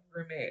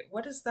roommate.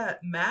 What is that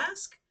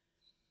mask?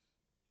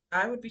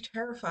 I would be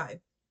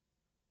terrified.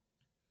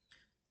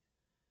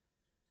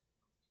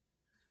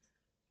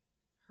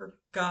 Her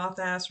goth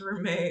ass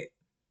roommate.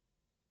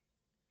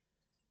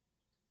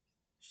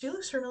 She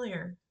looks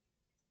familiar.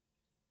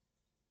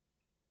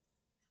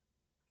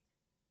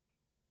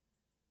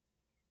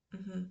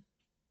 Hmm.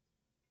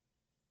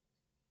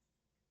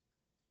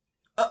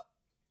 Oh,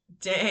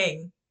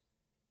 dang.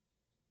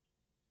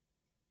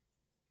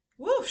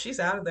 Woof, she's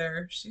out of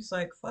there. She's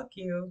like, fuck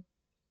you.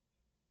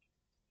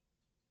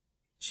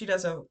 She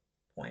does have a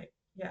point.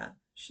 Yeah.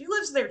 She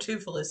lives there too,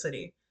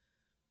 Felicity.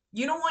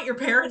 You don't want your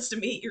parents to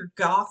meet your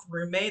goth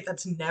roommate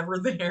that's never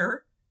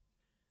there.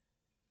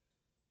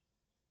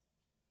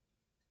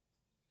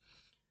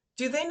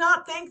 Do they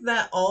not think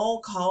that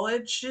all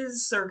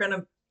colleges are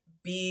gonna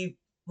be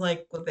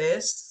like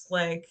this.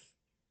 Like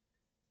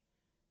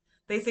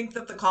they think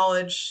that the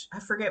college, I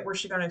forget where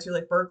she got into,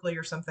 like Berkeley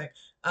or something,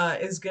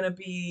 is gonna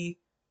be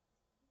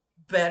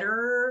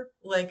better,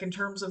 like in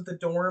terms of the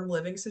dorm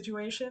living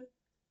situation.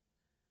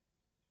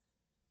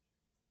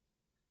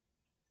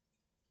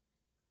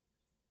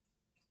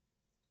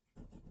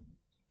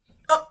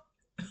 Oh,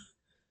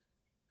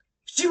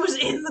 she was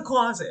in the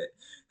closet.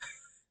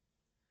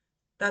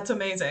 That's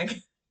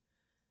amazing.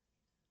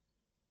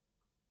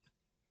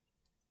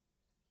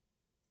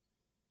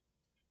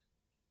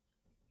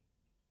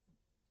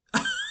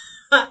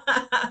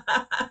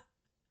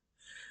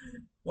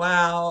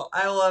 Wow,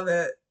 I love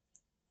it.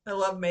 I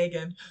love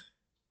Megan.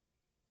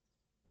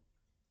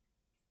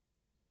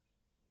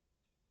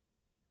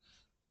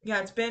 Yeah,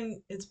 it's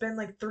been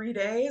like 3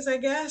 days, I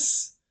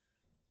guess.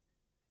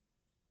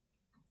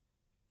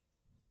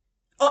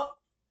 Oh,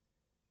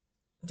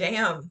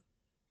 damn.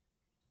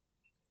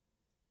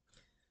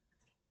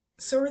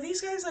 So are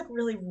these guys like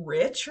really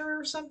rich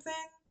or something?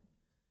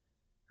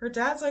 Her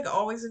dad's like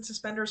always in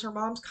suspenders. Her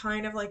mom's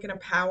kind of like in a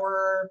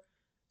power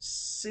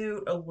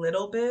suit a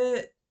little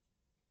bit.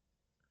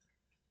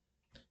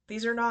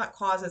 These are not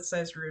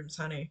closet-sized rooms,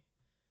 honey.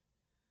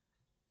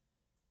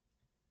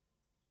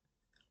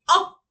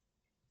 Oh,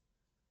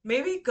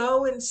 maybe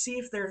go and see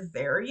if they're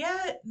there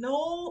yet?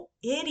 No,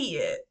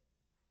 idiot.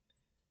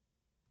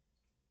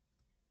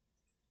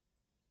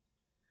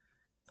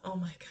 Oh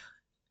my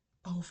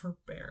God.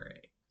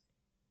 Overbearing.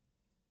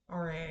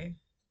 RA.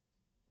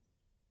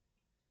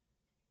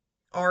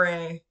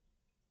 RA.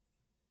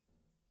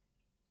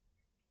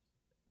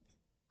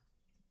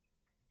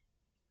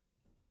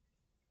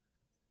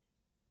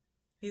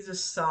 He's a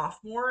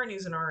sophomore and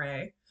he's an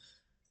RA.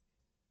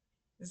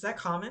 Is that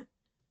common?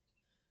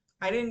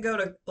 I didn't go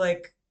to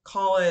like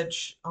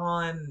college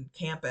on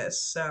campus,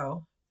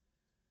 so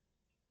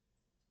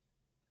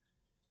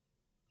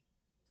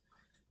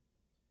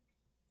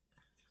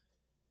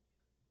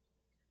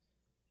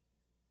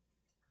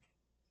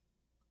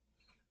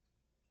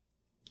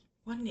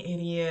what an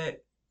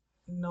idiot.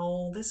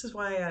 No, this is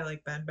why I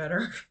like Ben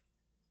better.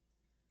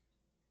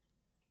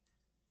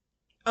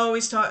 Oh,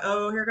 he's taught.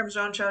 Oh, here comes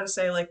John Cho to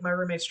say like my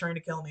roommate's trying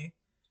to kill me.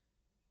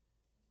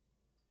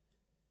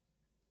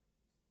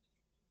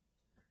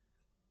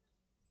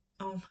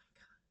 Oh,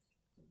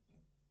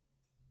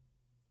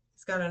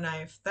 he's got a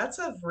knife. That's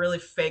a really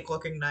fake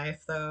looking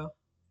knife, though.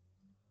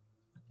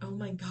 Oh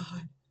my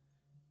God.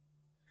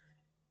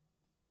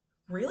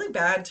 Really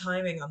bad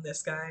timing on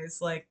this, guys.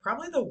 Like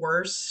probably the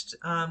worst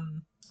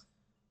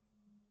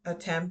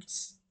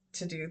attempt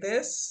to do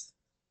this.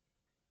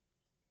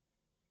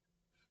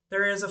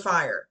 There is a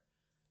fire.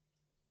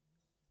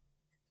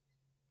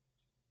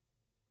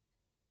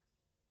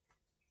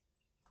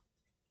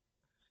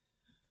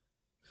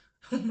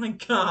 Oh my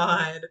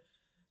God.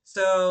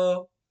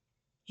 So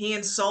he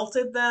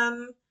insulted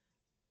them.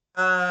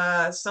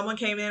 Someone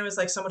came in and was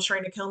like, someone's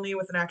trying to kill me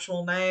with an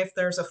actual knife.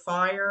 There's a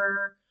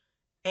fire,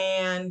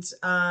 and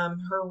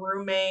her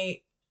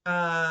roommate.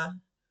 Uh,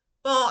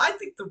 well, I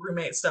think the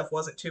roommate stuff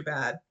wasn't too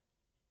bad,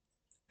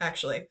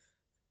 actually.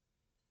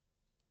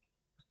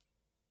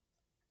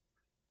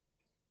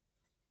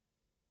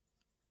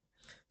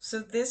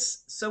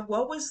 So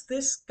what was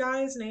this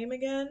guy's name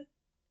again?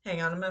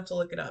 Hang on, I'm gonna have to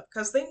look it up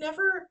because they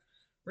never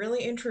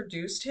really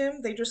introduced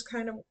him. They just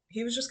kind of,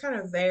 he was just kind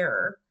of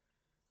there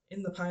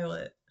in the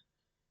pilot.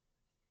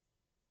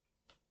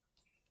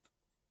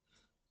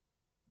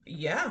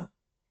 Yeah,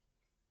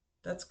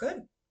 that's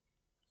good.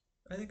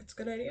 I think it's a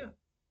good idea.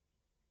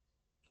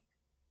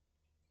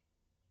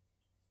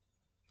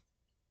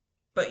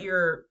 But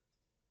you're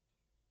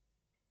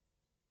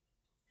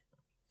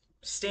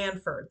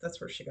Stanford,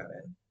 that's where she got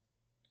in.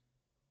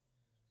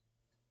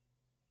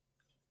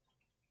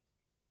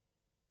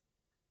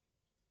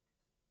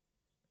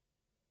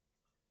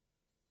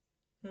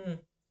 Hmm.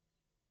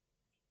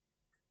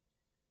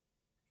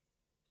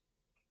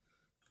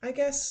 I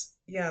guess,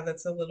 yeah,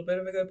 that's a little bit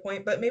of a good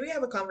point, but maybe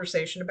have a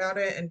conversation about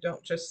it and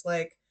don't just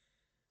like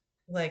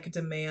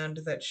demand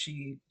that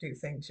she do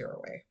things your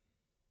way.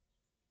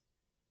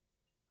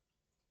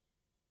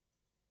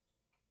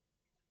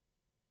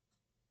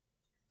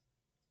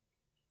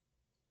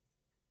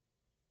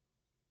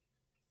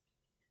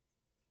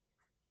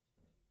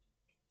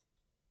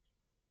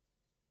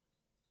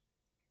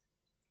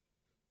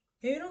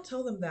 Maybe don't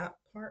tell them that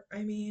part.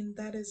 I mean,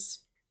 that is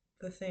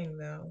the thing,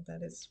 though.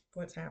 That is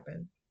what's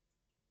happened.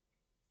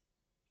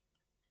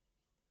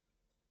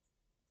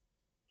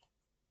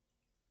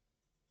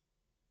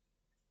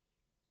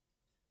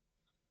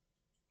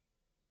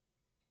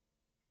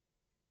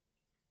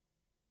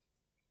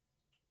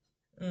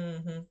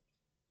 Hmm.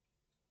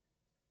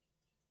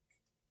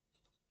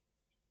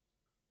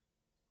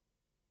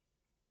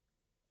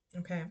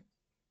 Okay.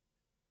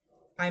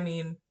 I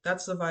mean,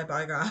 that's the vibe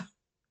I got.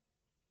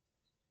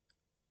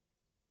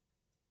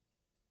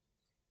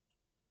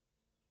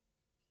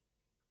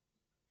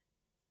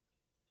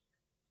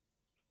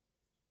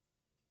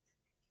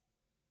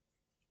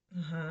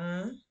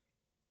 Uh-huh.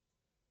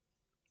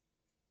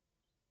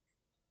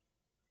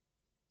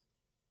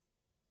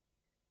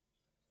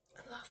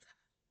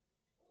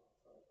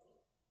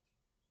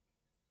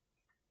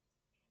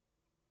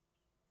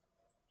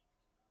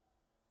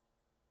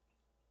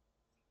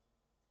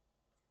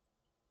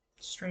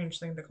 Strange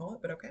thing to call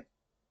it, but okay.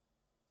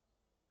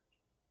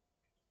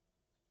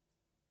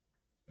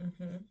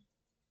 Hmm.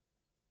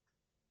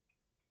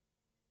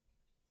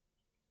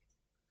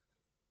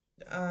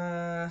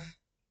 Uh,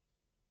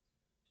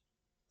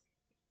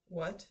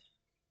 what?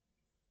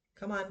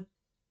 Come on.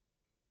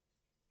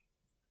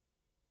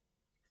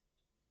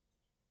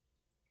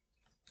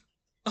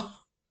 Oh,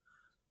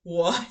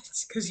 what?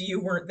 Because you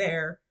weren't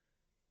there.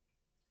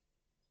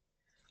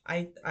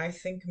 I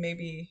think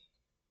maybe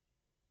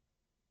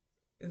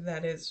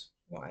that is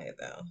why,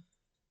 though.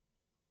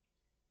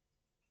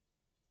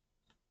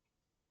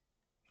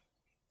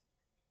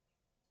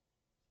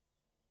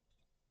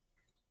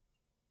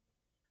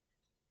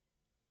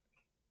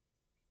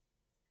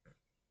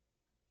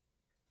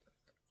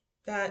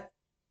 That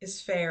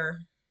is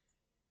fair.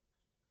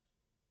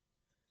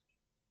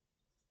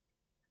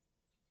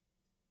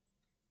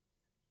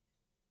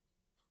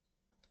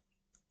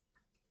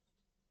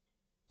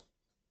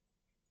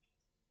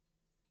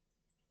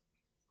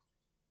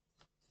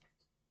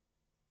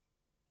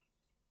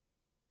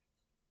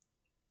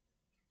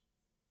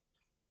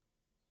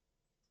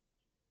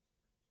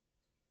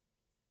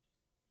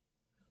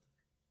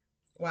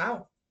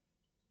 Wow.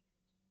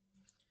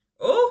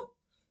 Oh,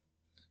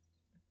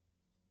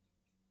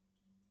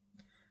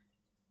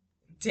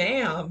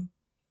 damn.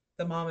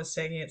 The mom is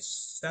taking it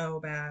so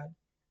bad.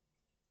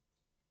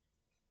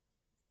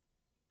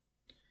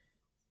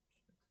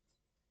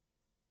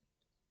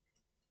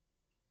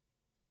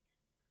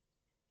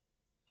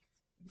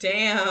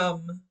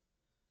 Damn.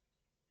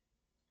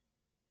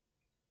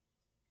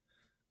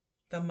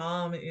 The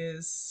mom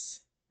is,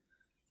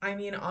 I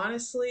mean,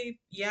 honestly,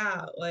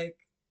 yeah, like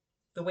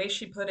the way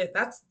she put it,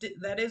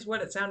 that is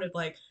what it sounded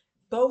like.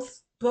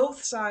 Both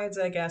sides,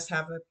 I guess,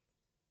 have a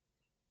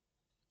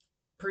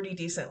pretty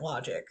decent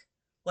logic.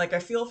 Like I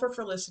feel for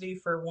Felicity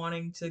for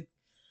wanting to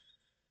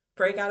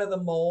break out of the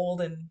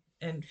mold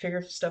and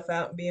figure stuff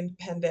out and be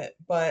independent,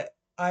 but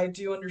I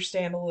do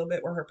understand a little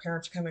bit where her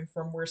parents are coming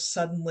from, where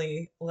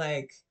suddenly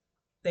like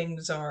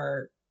things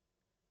are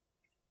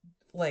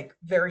like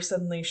very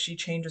suddenly she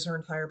changes her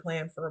entire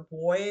plan for a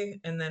boy,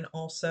 and then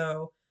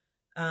also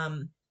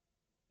um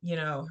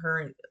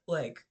her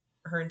like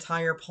her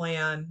entire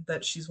plan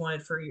that she's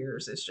wanted for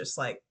years is just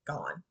like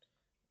gone.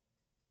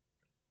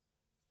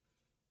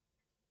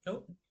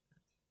 Oh,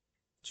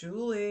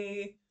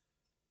 Julie.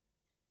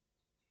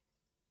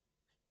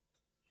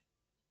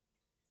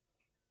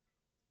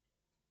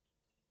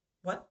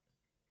 What?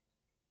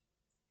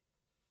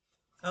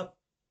 Oh,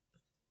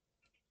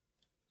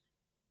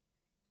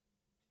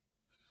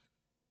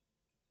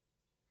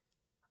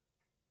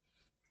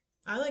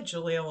 I like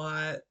Julie a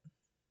lot.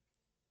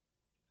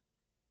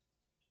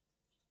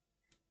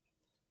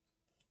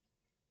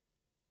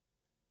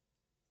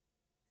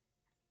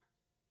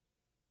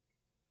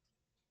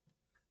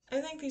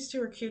 I think these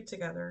two are cute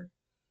together.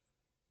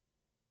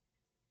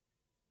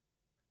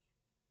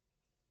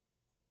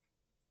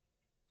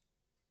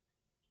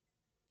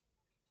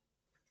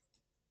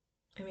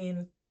 I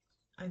mean,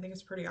 I think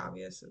it's pretty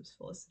obvious it was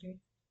Felicity.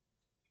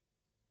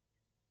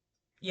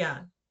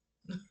 Yeah.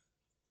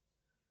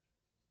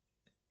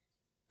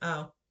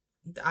 Oh,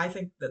 I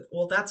think that,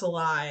 well, that's a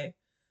lie.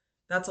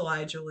 That's a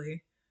lie,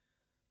 Julie.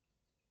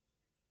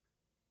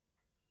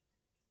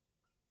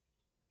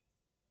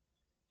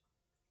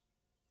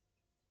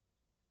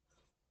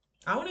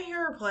 I want to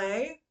hear her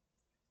play.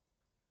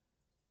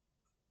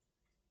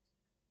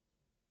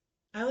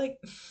 I like,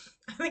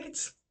 I think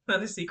it's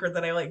not a secret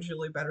that I like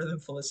Julie better than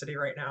Felicity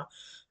right now.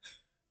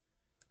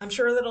 I'm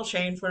sure that'll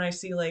change when I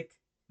see like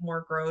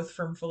more growth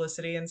from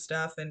Felicity and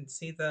stuff and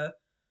see the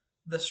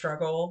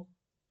struggle.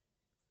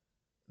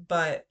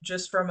 But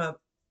just from a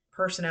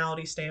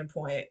personality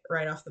standpoint,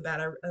 right off the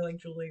bat, I like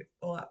Julie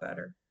a lot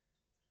better.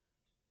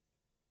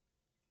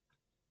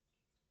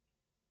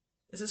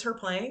 Is this her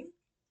playing?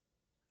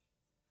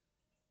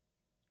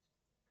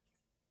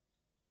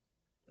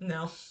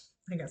 No,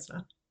 I guess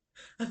not.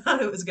 I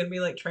thought it was going to be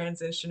like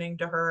transitioning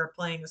to her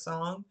playing a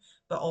song,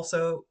 but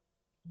also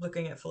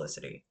looking at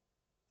Felicity.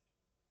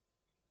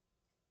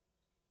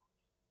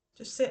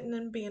 Just sitting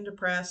and being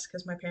depressed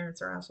because my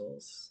parents are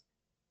assholes.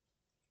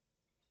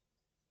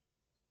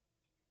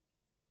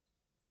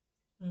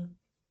 Mm,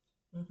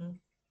 hmm.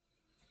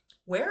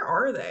 Where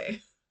are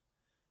they?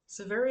 It's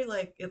a very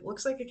like, it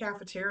looks like a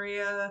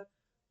cafeteria,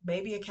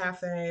 maybe a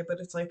cafe, but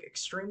it's like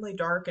extremely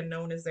dark and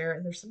no one is there.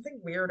 And there's something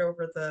weird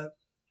over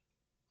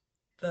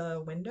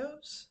the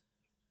windows,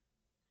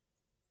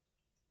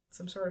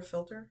 some sort of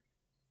filter.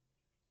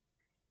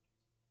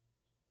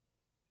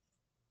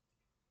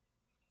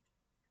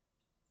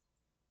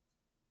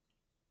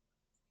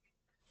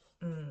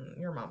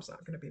 Your mom's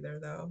not going to be there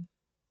though.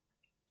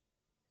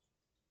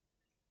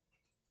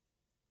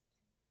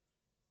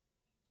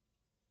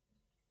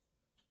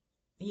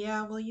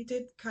 Yeah, well, you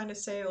did kind of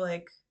say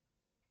like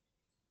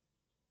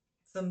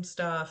some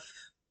stuff.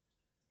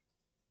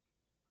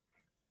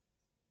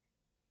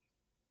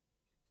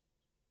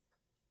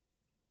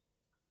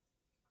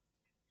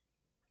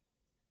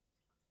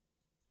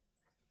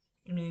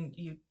 I mean,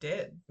 you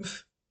did.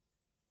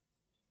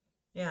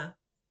 Yeah.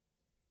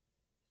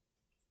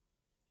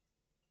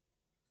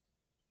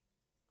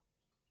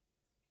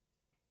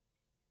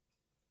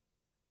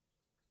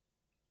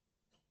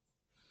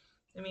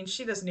 I mean,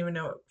 she doesn't even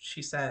know what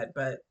she said,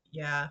 but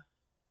yeah.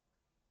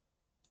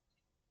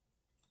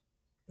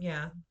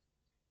 Yeah.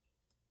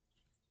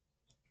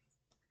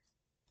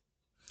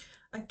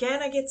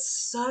 Again, I get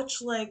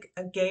such like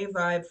a gay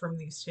vibe from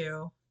these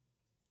two.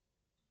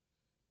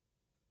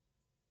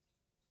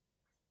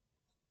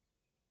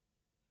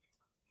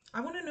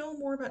 I want to know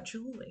more about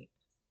Julie.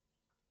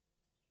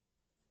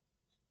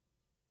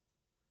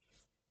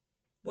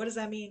 What does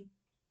that mean?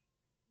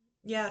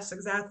 Yes,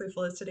 exactly,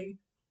 Felicity.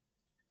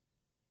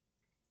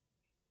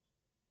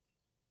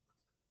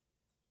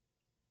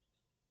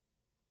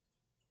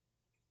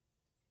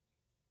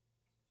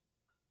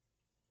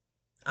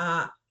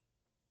 Ah,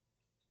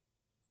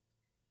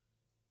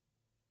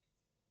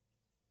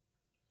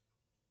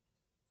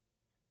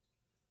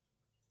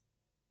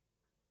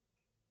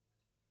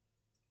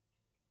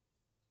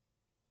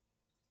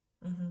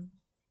 mm-hmm.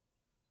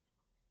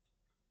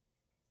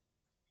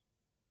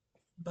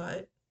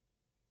 But,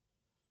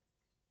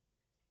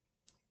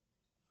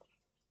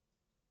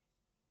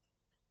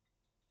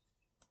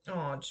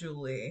 oh,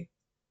 Julie.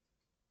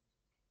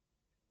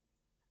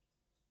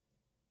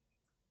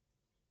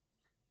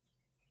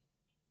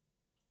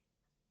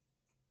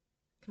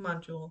 Come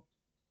on, Jewel.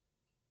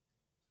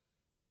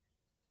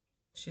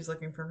 She's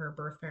looking for her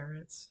birth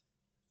parents.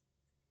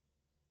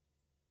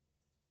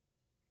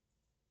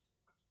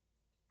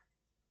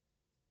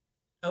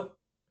 Oh,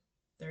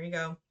 there you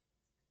go.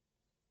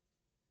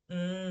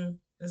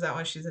 Is that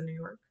why she's in New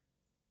York?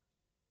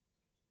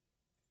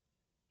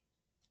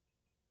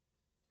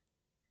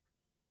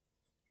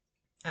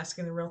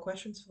 Asking the real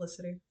questions,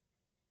 Felicity.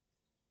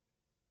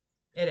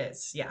 It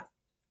is, yeah.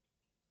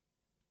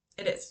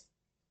 It is.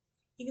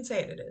 You can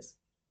say it, it is.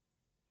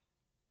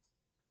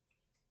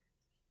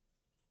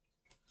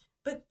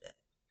 But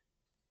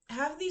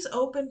have these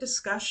open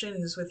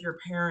discussions with your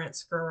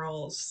parents,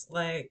 girls.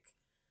 Like,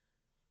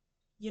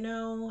 you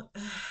know,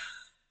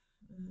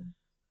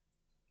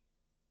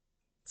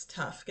 it's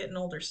tough. Getting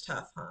older's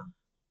tough, huh?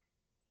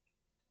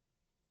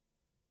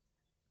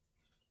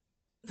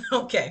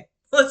 Okay.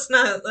 Let's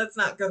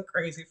not go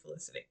crazy,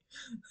 Felicity.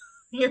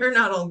 You're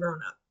not all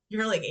grown up.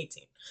 You're like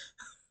 18.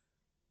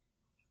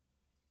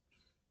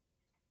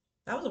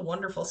 That was a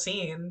wonderful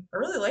scene. I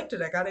really liked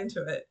it. I got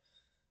into it.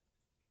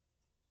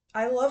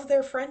 I love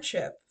their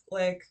friendship.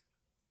 Like,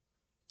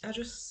 I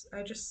just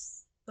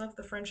love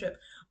the friendship.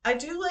 I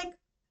do like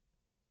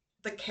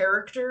the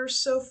characters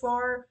so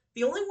far.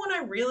 The only one I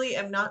really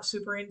am not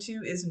super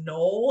into is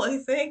Noel, I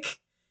think.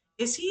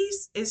 Is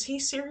he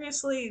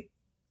seriously,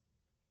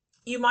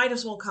 you might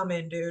as well come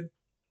in, dude.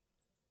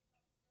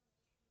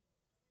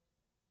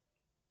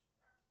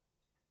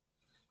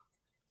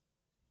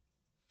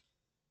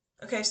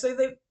 Okay, so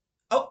they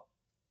oh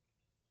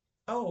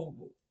oh,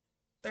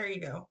 there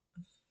you go.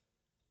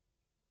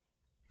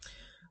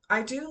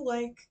 I do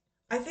like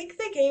I think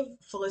they gave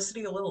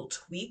Felicity a little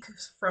tweak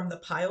from the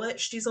pilot.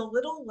 She's a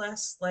little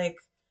less like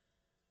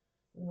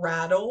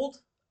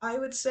rattled, I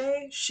would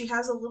say. She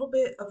has a little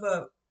bit of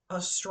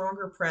a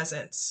stronger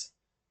presence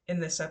in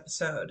this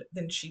episode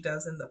than she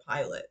does in the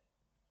pilot.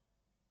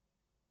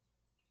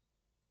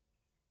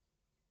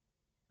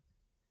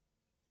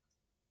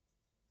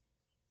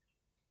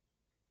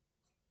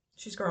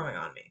 She's growing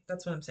on me.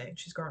 That's what I'm saying.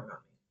 She's growing on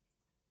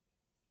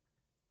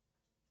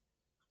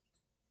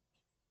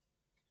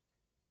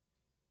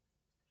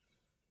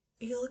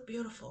me. You look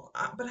beautiful,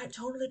 but I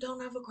totally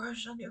don't have a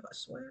crush on you, I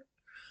swear.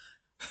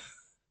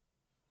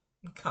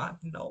 God,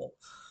 Noel.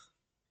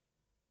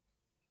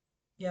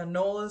 Yeah,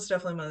 Noel is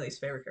definitely my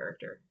least favorite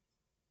character.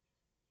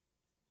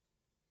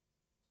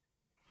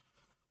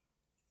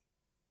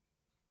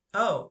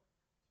 Oh,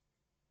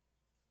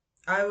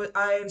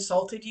 I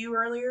insulted you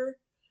earlier.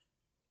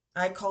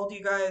 I called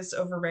you guys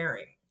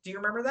overbearing. Do you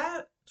remember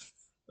that?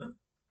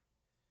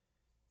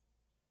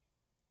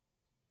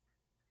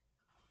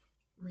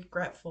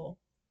 Regretful.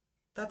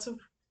 That's a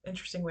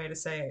interesting way to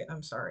say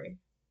I'm sorry.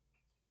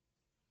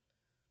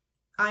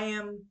 I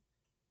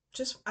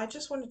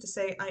just wanted to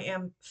say I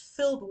am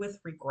filled with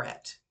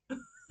regret,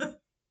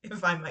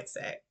 if I might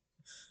say.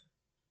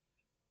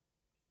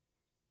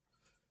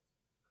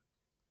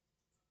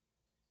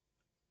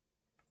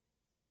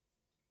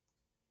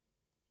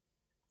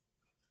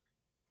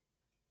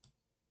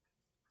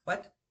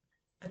 What?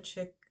 A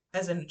chick,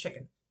 as in a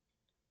chicken.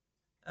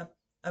 A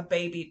a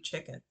baby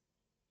chicken.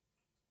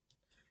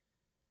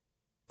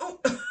 Oh,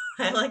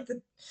 I like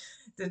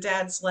the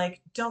dad's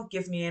like, don't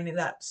give me any of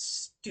that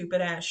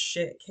stupid ass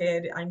shit,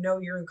 kid. I know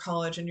you're in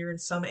college and you're in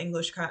some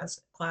English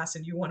class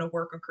and you want to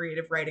work on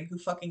creative writing. Who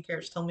fucking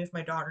cares? Tell me if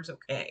my daughter's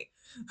okay.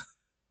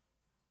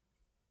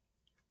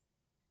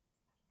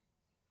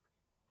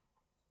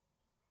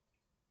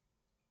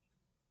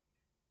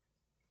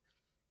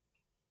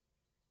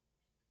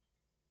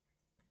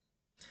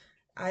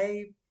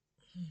 I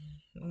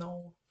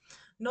no.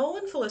 Noel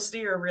and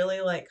Felicity are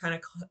really like kind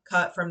of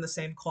cut from the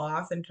same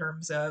cloth in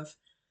terms of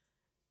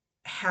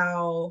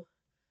how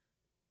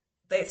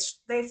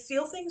they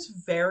feel things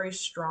very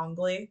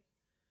strongly,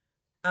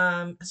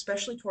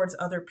 especially towards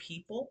other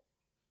people.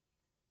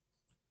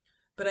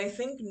 But I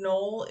think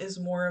Noel is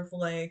more of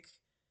like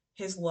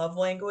his love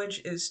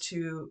language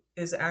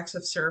is acts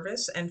of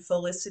service, and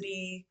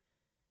Felicity,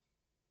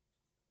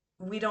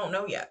 we don't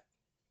know yet.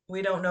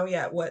 We don't know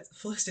yet what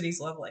Felicity's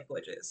love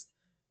language is.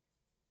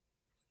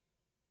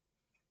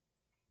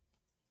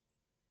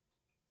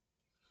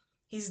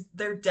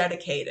 They're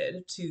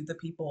dedicated to the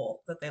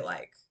people that they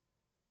like,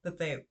 that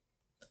they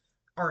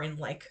are in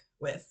like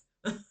with.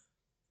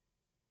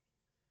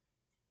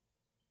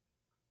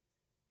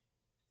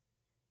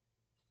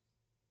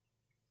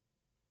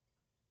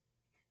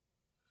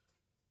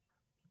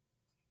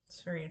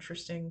 It's very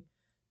interesting.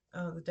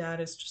 Oh, the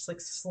dad is just like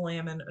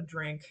slamming a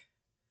drink.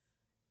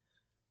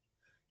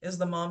 Is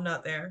the mom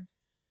not there?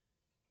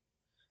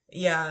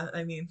 Yeah,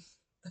 I mean,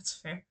 that's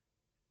fair.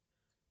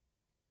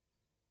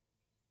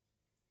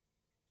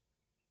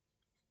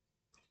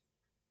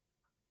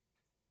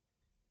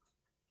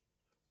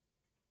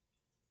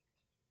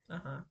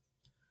 Uh-huh.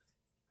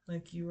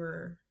 Like you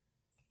were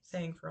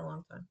saying for a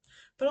long time.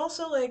 But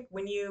also like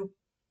when you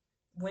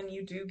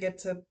do get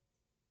to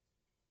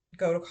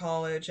go to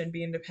college and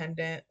be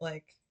independent,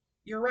 like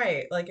you're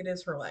right, like it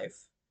is her life.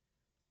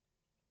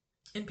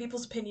 And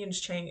people's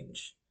opinions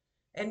change.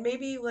 And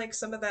maybe like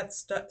some of that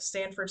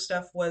Stanford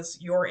stuff was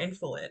your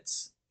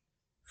influence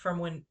from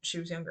when she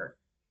was younger.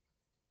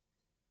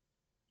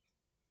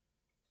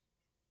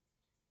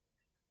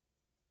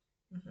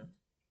 Hmm.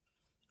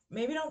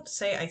 Maybe don't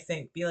say I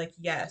think, be like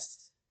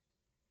yes.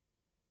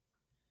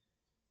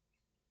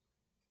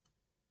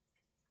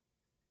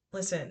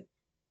 Listen,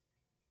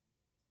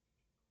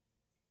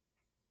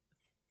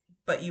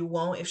 but you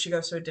won't if she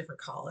goes to a different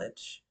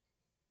college.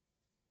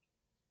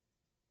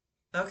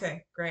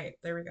 Okay, great.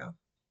 There we go.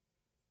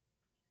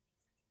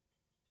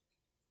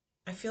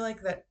 I feel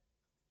like that.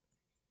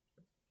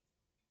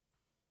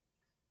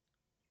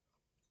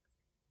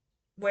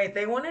 Wait,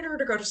 they wanted her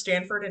to go to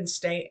Stanford and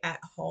stay at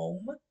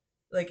home,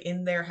 like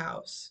in their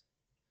house.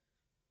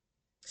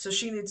 So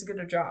she needs to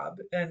get a job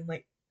and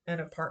like an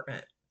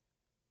apartment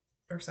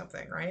or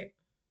something, right?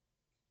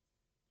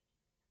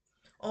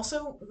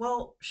 Also,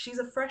 well, she's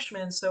a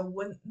freshman, so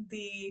wouldn't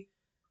the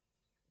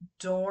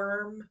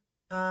dorm,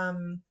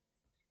 um,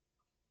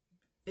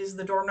 is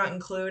the dorm not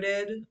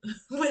included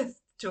with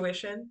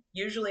tuition?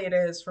 Usually it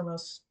is for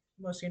most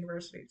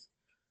universities.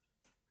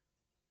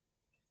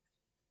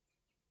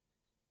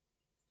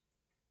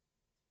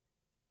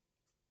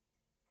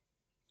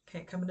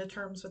 Okay, coming to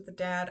terms with the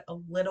dad a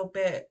little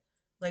bit.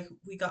 Like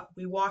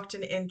we walked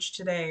an inch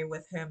today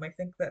with him. I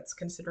think that's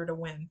considered a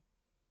win.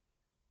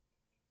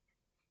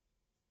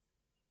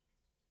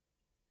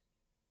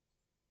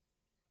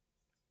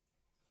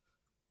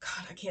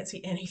 God, I can't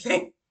see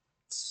anything.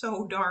 It's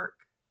so dark.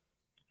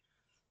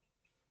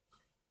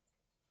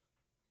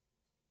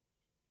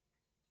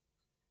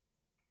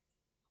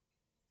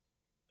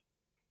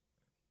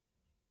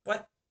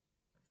 What?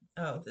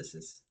 Oh, this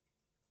is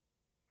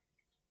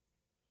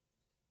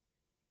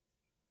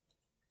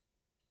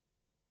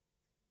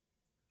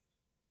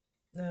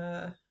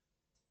uh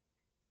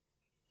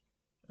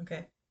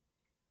okay.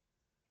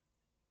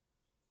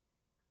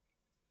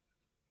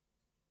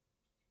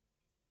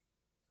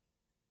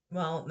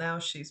 Well, now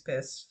she's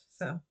pissed.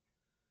 So,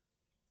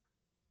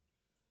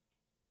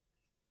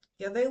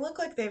 yeah, they look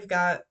like they've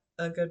got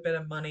a good bit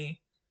of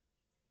money.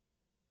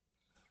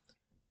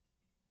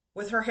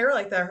 With her hair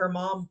like that, her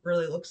mom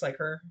really looks like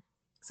her,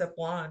 except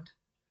blonde.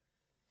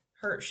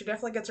 She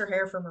definitely gets her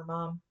hair from her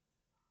mom.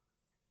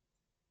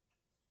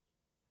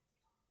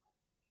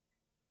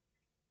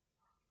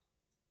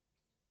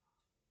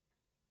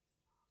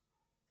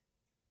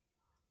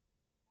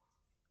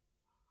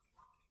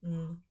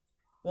 Mm.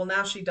 Well,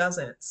 now she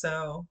doesn't,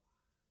 so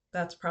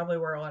that's probably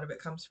where a lot of it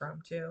comes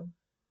from too.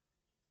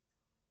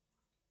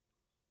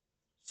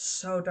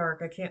 So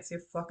dark, I can't see a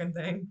fucking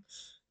thing.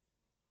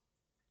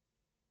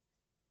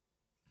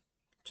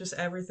 Just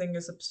everything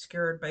is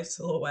obscured by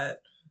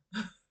silhouette.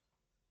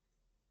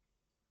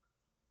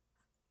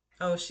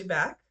 Oh, is she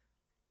back?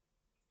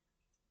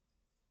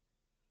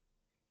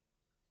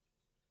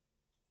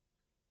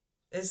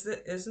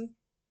 Isn't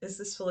is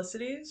this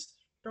Felicity's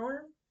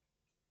dorm?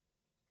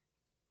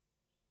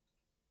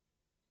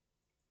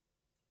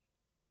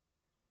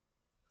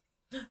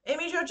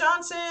 Amy Jo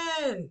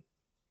Johnson!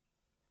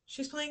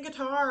 She's playing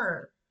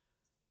guitar.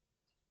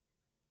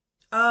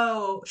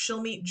 Oh,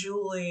 she'll meet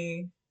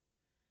Julie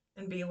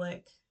and be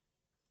like,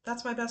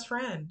 that's my best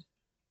friend.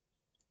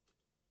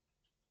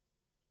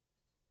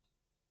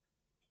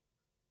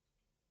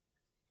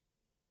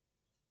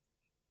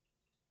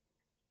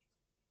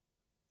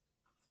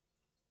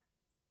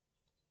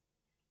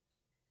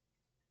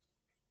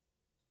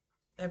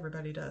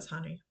 Everybody does,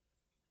 honey.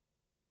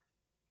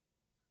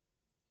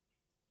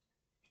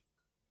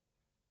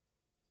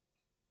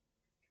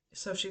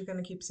 So she's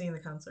gonna keep seeing the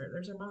concert.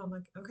 There's her mom,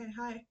 like, okay,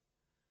 hi.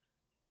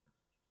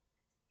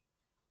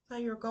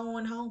 Thought you were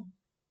going home.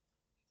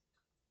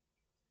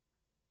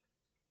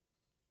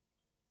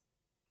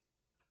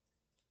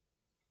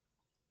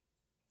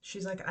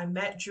 She's like, I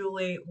met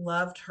Julie,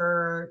 loved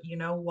her. You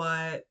know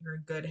what? You're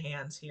in good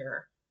hands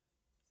here.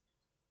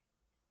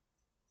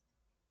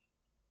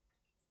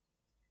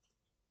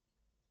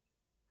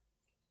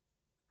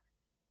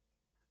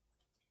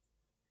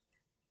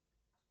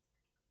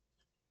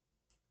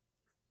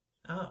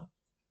 Oh,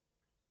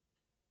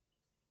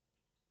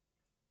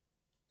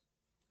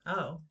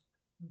 oh,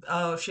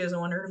 oh, she doesn't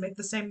want her to make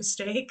the same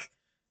mistake.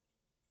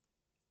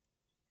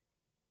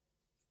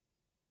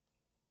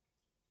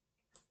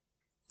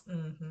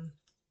 Mm-hmm.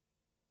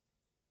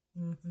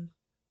 Mm-hmm.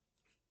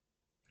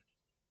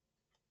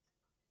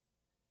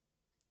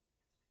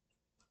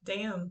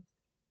 Damn.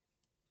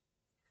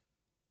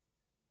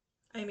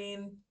 I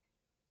mean,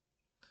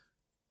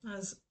 not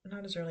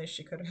as early as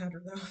she could have had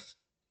her though.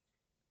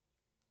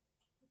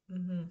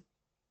 Mm-hmm.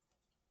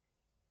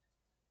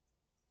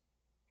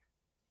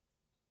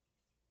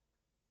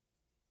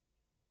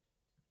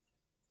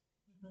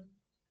 Hmm.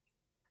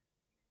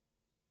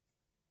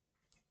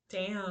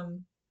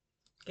 Damn.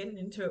 Getting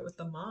into it with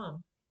the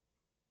mom.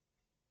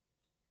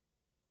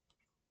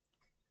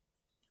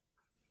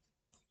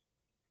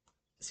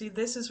 See,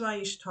 this is why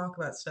you should talk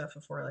about stuff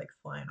before like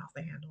flying off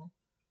the handle.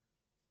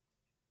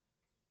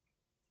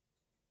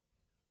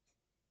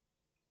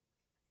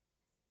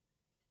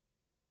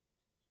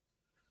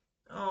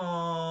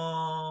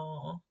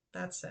 Oh,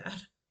 that's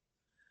sad.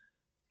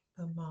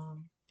 The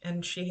mom.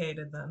 And she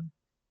hated them.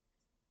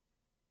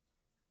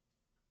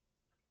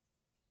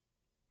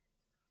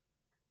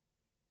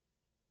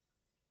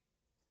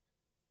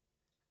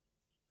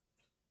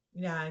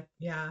 Yeah,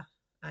 yeah,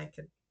 I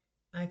could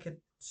I could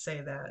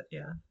say that,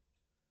 yeah.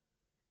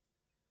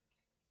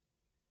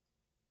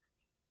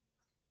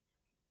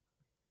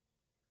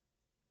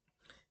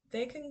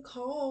 They can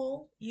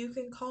call. You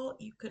can call.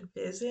 You could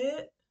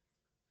visit.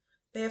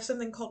 They have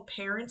something called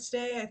Parents'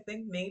 Day, I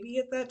think maybe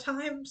at that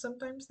time.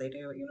 Sometimes they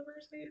do at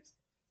universities.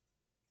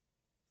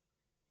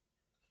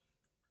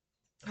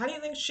 How do you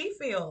think she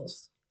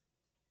feels?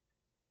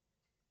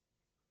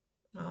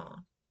 Oh,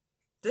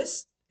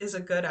 this is a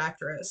good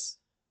actress.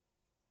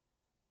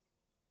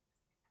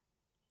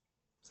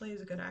 This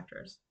lady's a good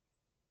actress.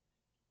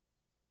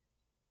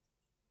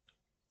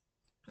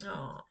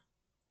 Oh,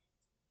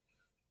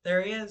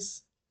 there he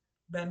is.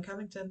 Ben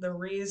Covington, the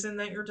reason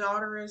that your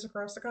daughter is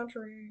across the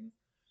country.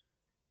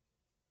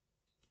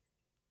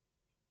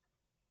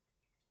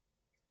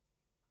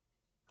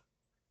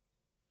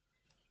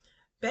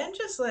 Ben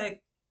just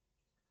like,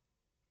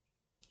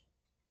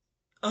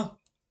 oh,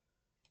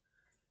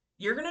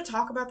 you're gonna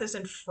talk about this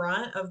in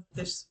front of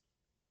this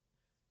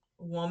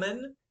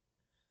woman.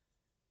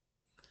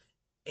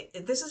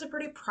 This is a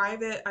pretty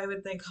private, I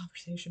would think,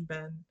 conversation,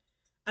 Ben.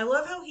 I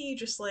love how he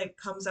just like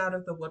comes out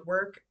of the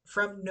woodwork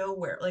from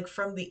nowhere, like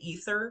from the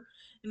ether,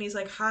 and he's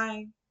like,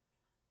 "Hi,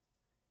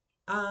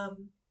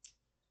 um,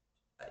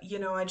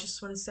 I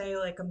just want to say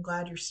like I'm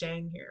glad you're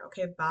staying here.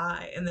 Okay,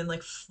 bye." And then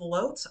like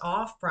floats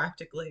off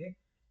practically.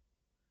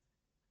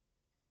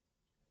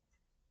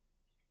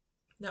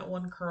 That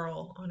one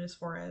curl on his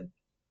forehead.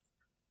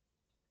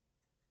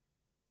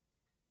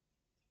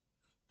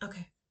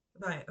 Okay,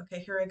 bye. Okay,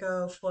 here I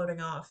go, floating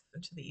off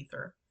into the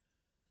ether.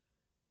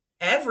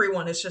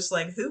 Everyone is just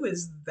like, "Who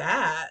is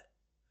that?"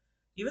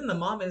 Even the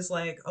mom is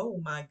like, "Oh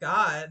my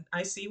God,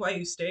 I see why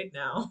you stayed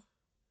now."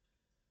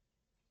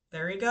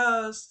 There he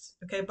goes.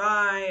 Okay,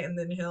 bye. And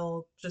then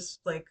he'll just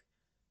like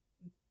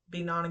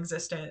be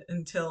non-existent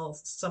until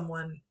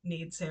someone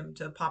needs him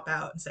to pop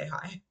out and say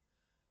hi.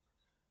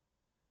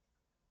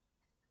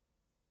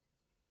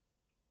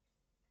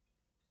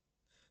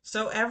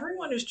 So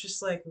everyone is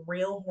just like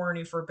real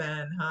horny for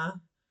Ben, huh?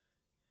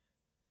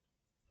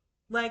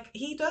 Like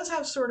he does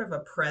have sort of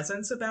a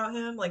presence about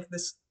him, like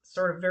this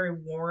sort of very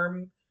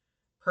warm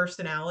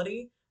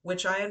personality,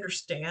 which I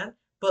understand,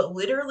 but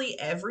literally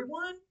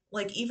everyone,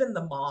 like even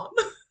the mom,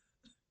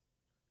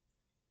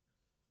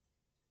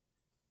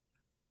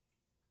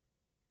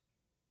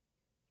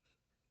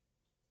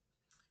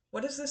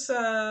 what is this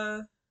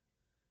sort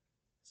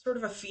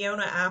of a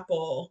Fiona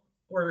Apple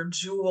or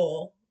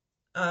Jewel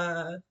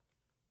uh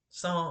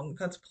song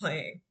that's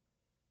playing?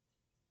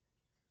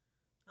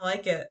 I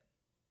like it.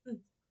 Mm,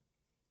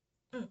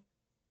 mm,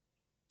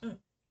 mm.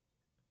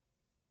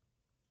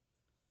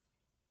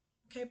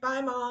 Okay,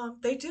 bye, mom.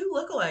 They do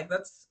look alike.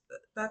 That's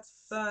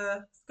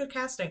good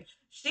casting.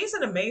 She's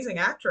an amazing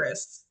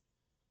actress.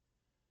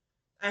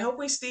 I hope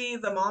we see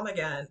the mom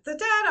again. The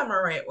dad I'm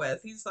all right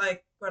with. He's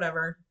like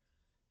whatever.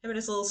 Him and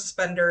his little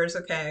suspenders,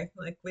 okay.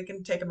 Like we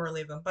can take him or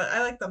leave him. But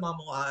I like the mom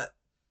a lot.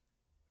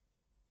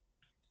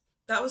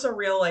 That was a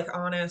real like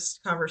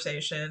honest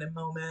conversation and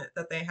moment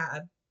that they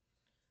had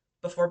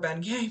before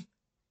Ben came.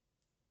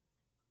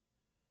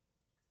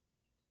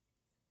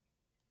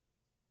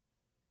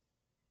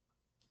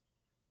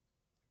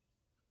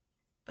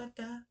 Ba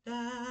da da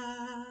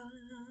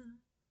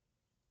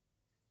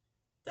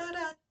da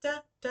da da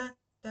da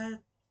da.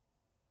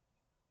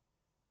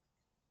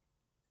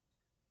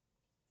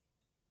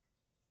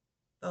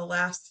 The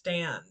Last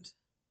Stand.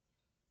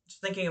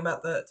 Just thinking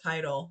about the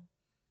title.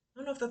 I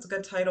don't know if that's a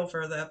good title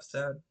for the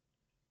episode.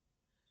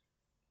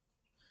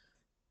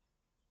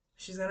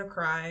 She's gonna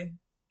cry.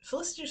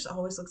 Felicity just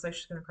always looks like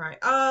she's gonna cry.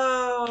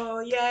 Oh,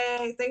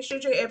 yay. Thanks,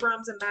 J.J.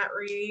 Abrams and Matt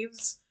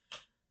Reeves.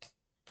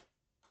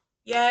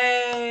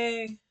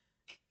 Yay.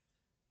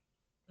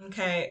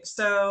 Okay,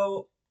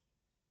 so,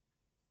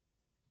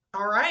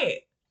 all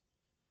right.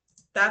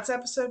 That's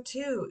episode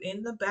 2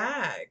 in the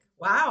bag.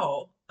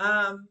 Wow.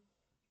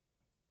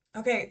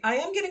 Okay, I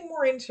am getting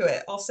more into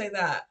it. I'll say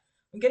that.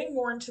 I'm getting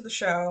more into the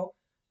show,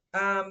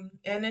 and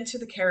into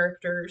the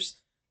characters.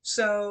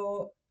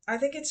 So I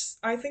think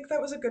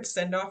that was a good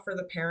send off for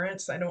the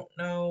parents. I don't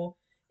know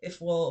if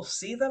we'll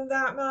see them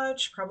that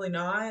much. Probably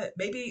not.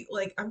 Maybe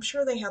like I'm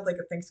sure they had like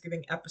a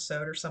Thanksgiving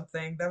episode or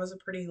something. That was a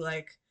pretty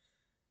like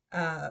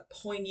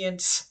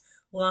poignant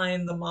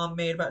line the mom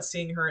made about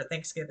seeing her at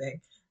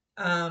Thanksgiving.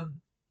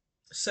 Um,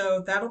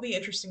 so that'll be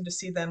interesting to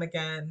see them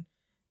again.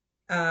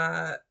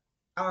 Uh,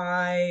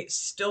 I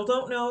still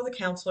don't know the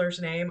counselor's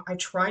name. I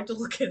tried to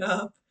look it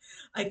up.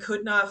 I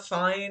could not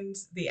find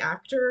the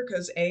actor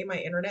because A, my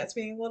internet's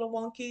being a little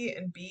wonky,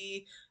 and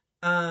B,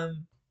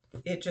 um,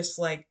 it just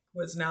like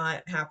was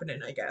not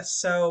happening, I guess.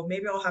 So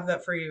maybe I'll have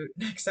that for you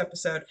next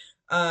episode.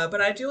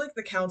 But I do like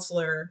the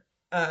counselor,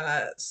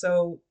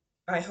 so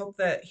I hope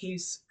that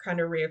he's kind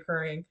of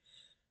reoccurring.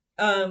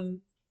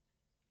 Um,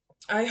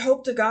 I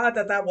hope to God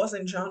that that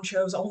wasn't John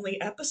Cho's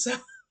only episode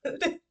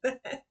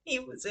that he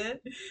was in,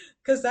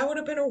 because that would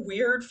have been a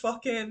weird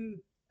fucking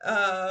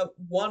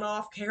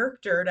one-off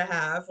character to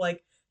have,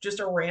 like just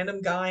a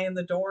random guy in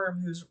the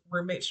dorm whose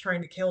roommate's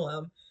trying to kill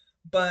him.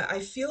 But I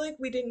feel like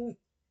we didn't.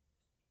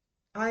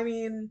 I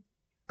mean,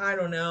 I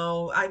don't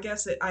know. I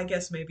guess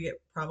maybe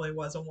it probably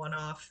was a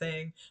one-off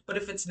thing. But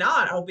if it's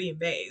not, I'll be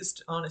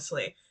amazed,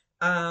 honestly.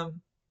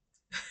 Um,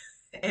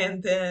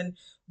 and then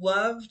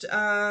loved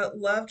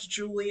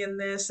Julie in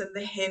this and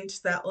the hint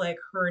that like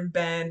her and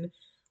Ben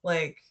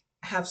like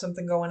have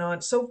something going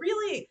on. So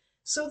really,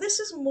 so this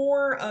is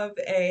more of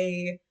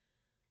a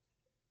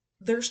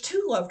there's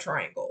two love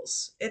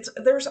triangles.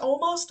 There's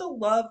almost a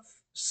love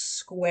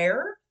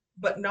square,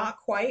 but not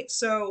quite.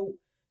 So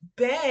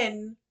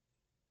Ben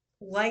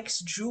likes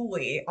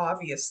Julie,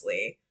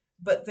 obviously,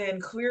 but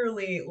then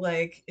clearly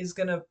like is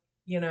gonna,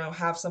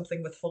 have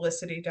something with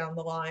Felicity down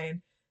the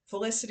line.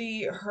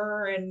 Felicity,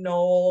 her and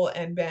Noel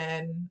and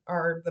Ben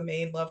are the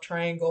main love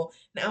triangle.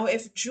 Now,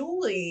 if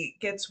Julie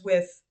gets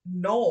with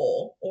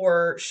Noel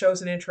or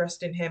shows an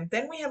interest in him,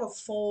 then we have a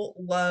full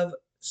love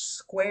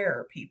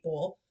square,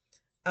 people.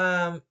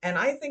 And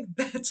I think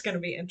that's gonna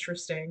be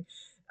interesting.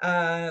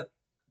 Uh,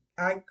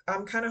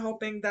 I'm kind of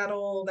hoping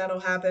that'll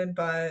happen,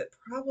 but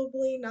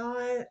probably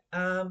not.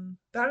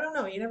 But I don't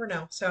know. You never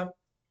know. So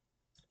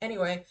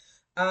anyway,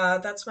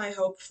 that's my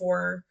hope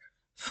for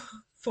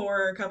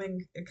for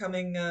coming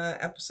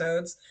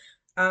episodes.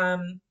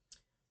 Um,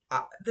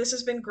 this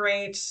has been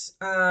great.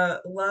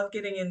 Love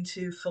getting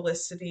into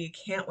Felicity.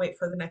 Can't wait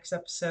for the next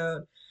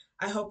episode.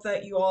 I hope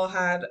that you all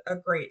had a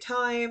great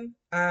time.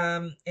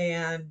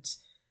 And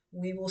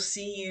we will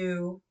see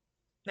you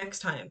next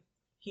time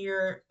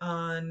here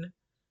on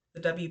the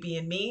WB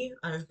and me.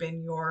 I've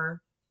been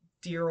your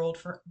dear old.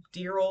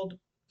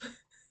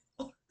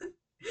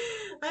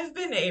 I've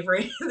been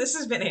Avery. This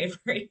has been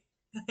Avery,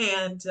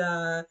 and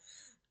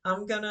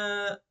I'm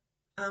gonna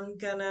I'm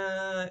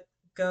gonna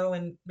go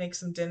and make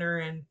some dinner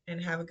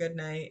and have a good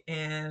night,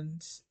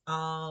 and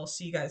I'll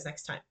see you guys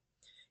next time.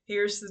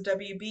 Here's the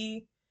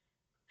WB.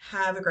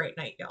 Have a great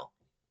night, y'all.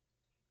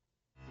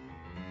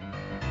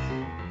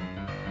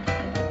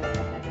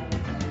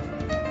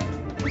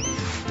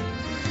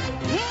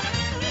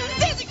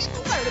 Did you get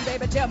the word,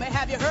 baby? Tell me,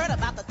 have you heard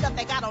about the stuff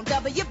they got on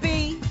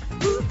WB?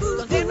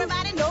 Cause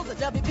everybody knows the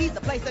WB's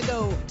the place to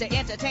go to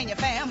entertain your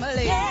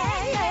family.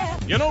 Yeah, yeah.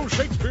 You know,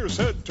 Shakespeare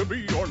said to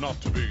be or not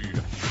to be.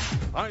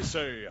 I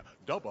say,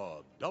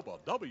 dubba, dubba,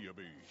 WB.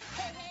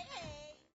 Hey, hey, hey.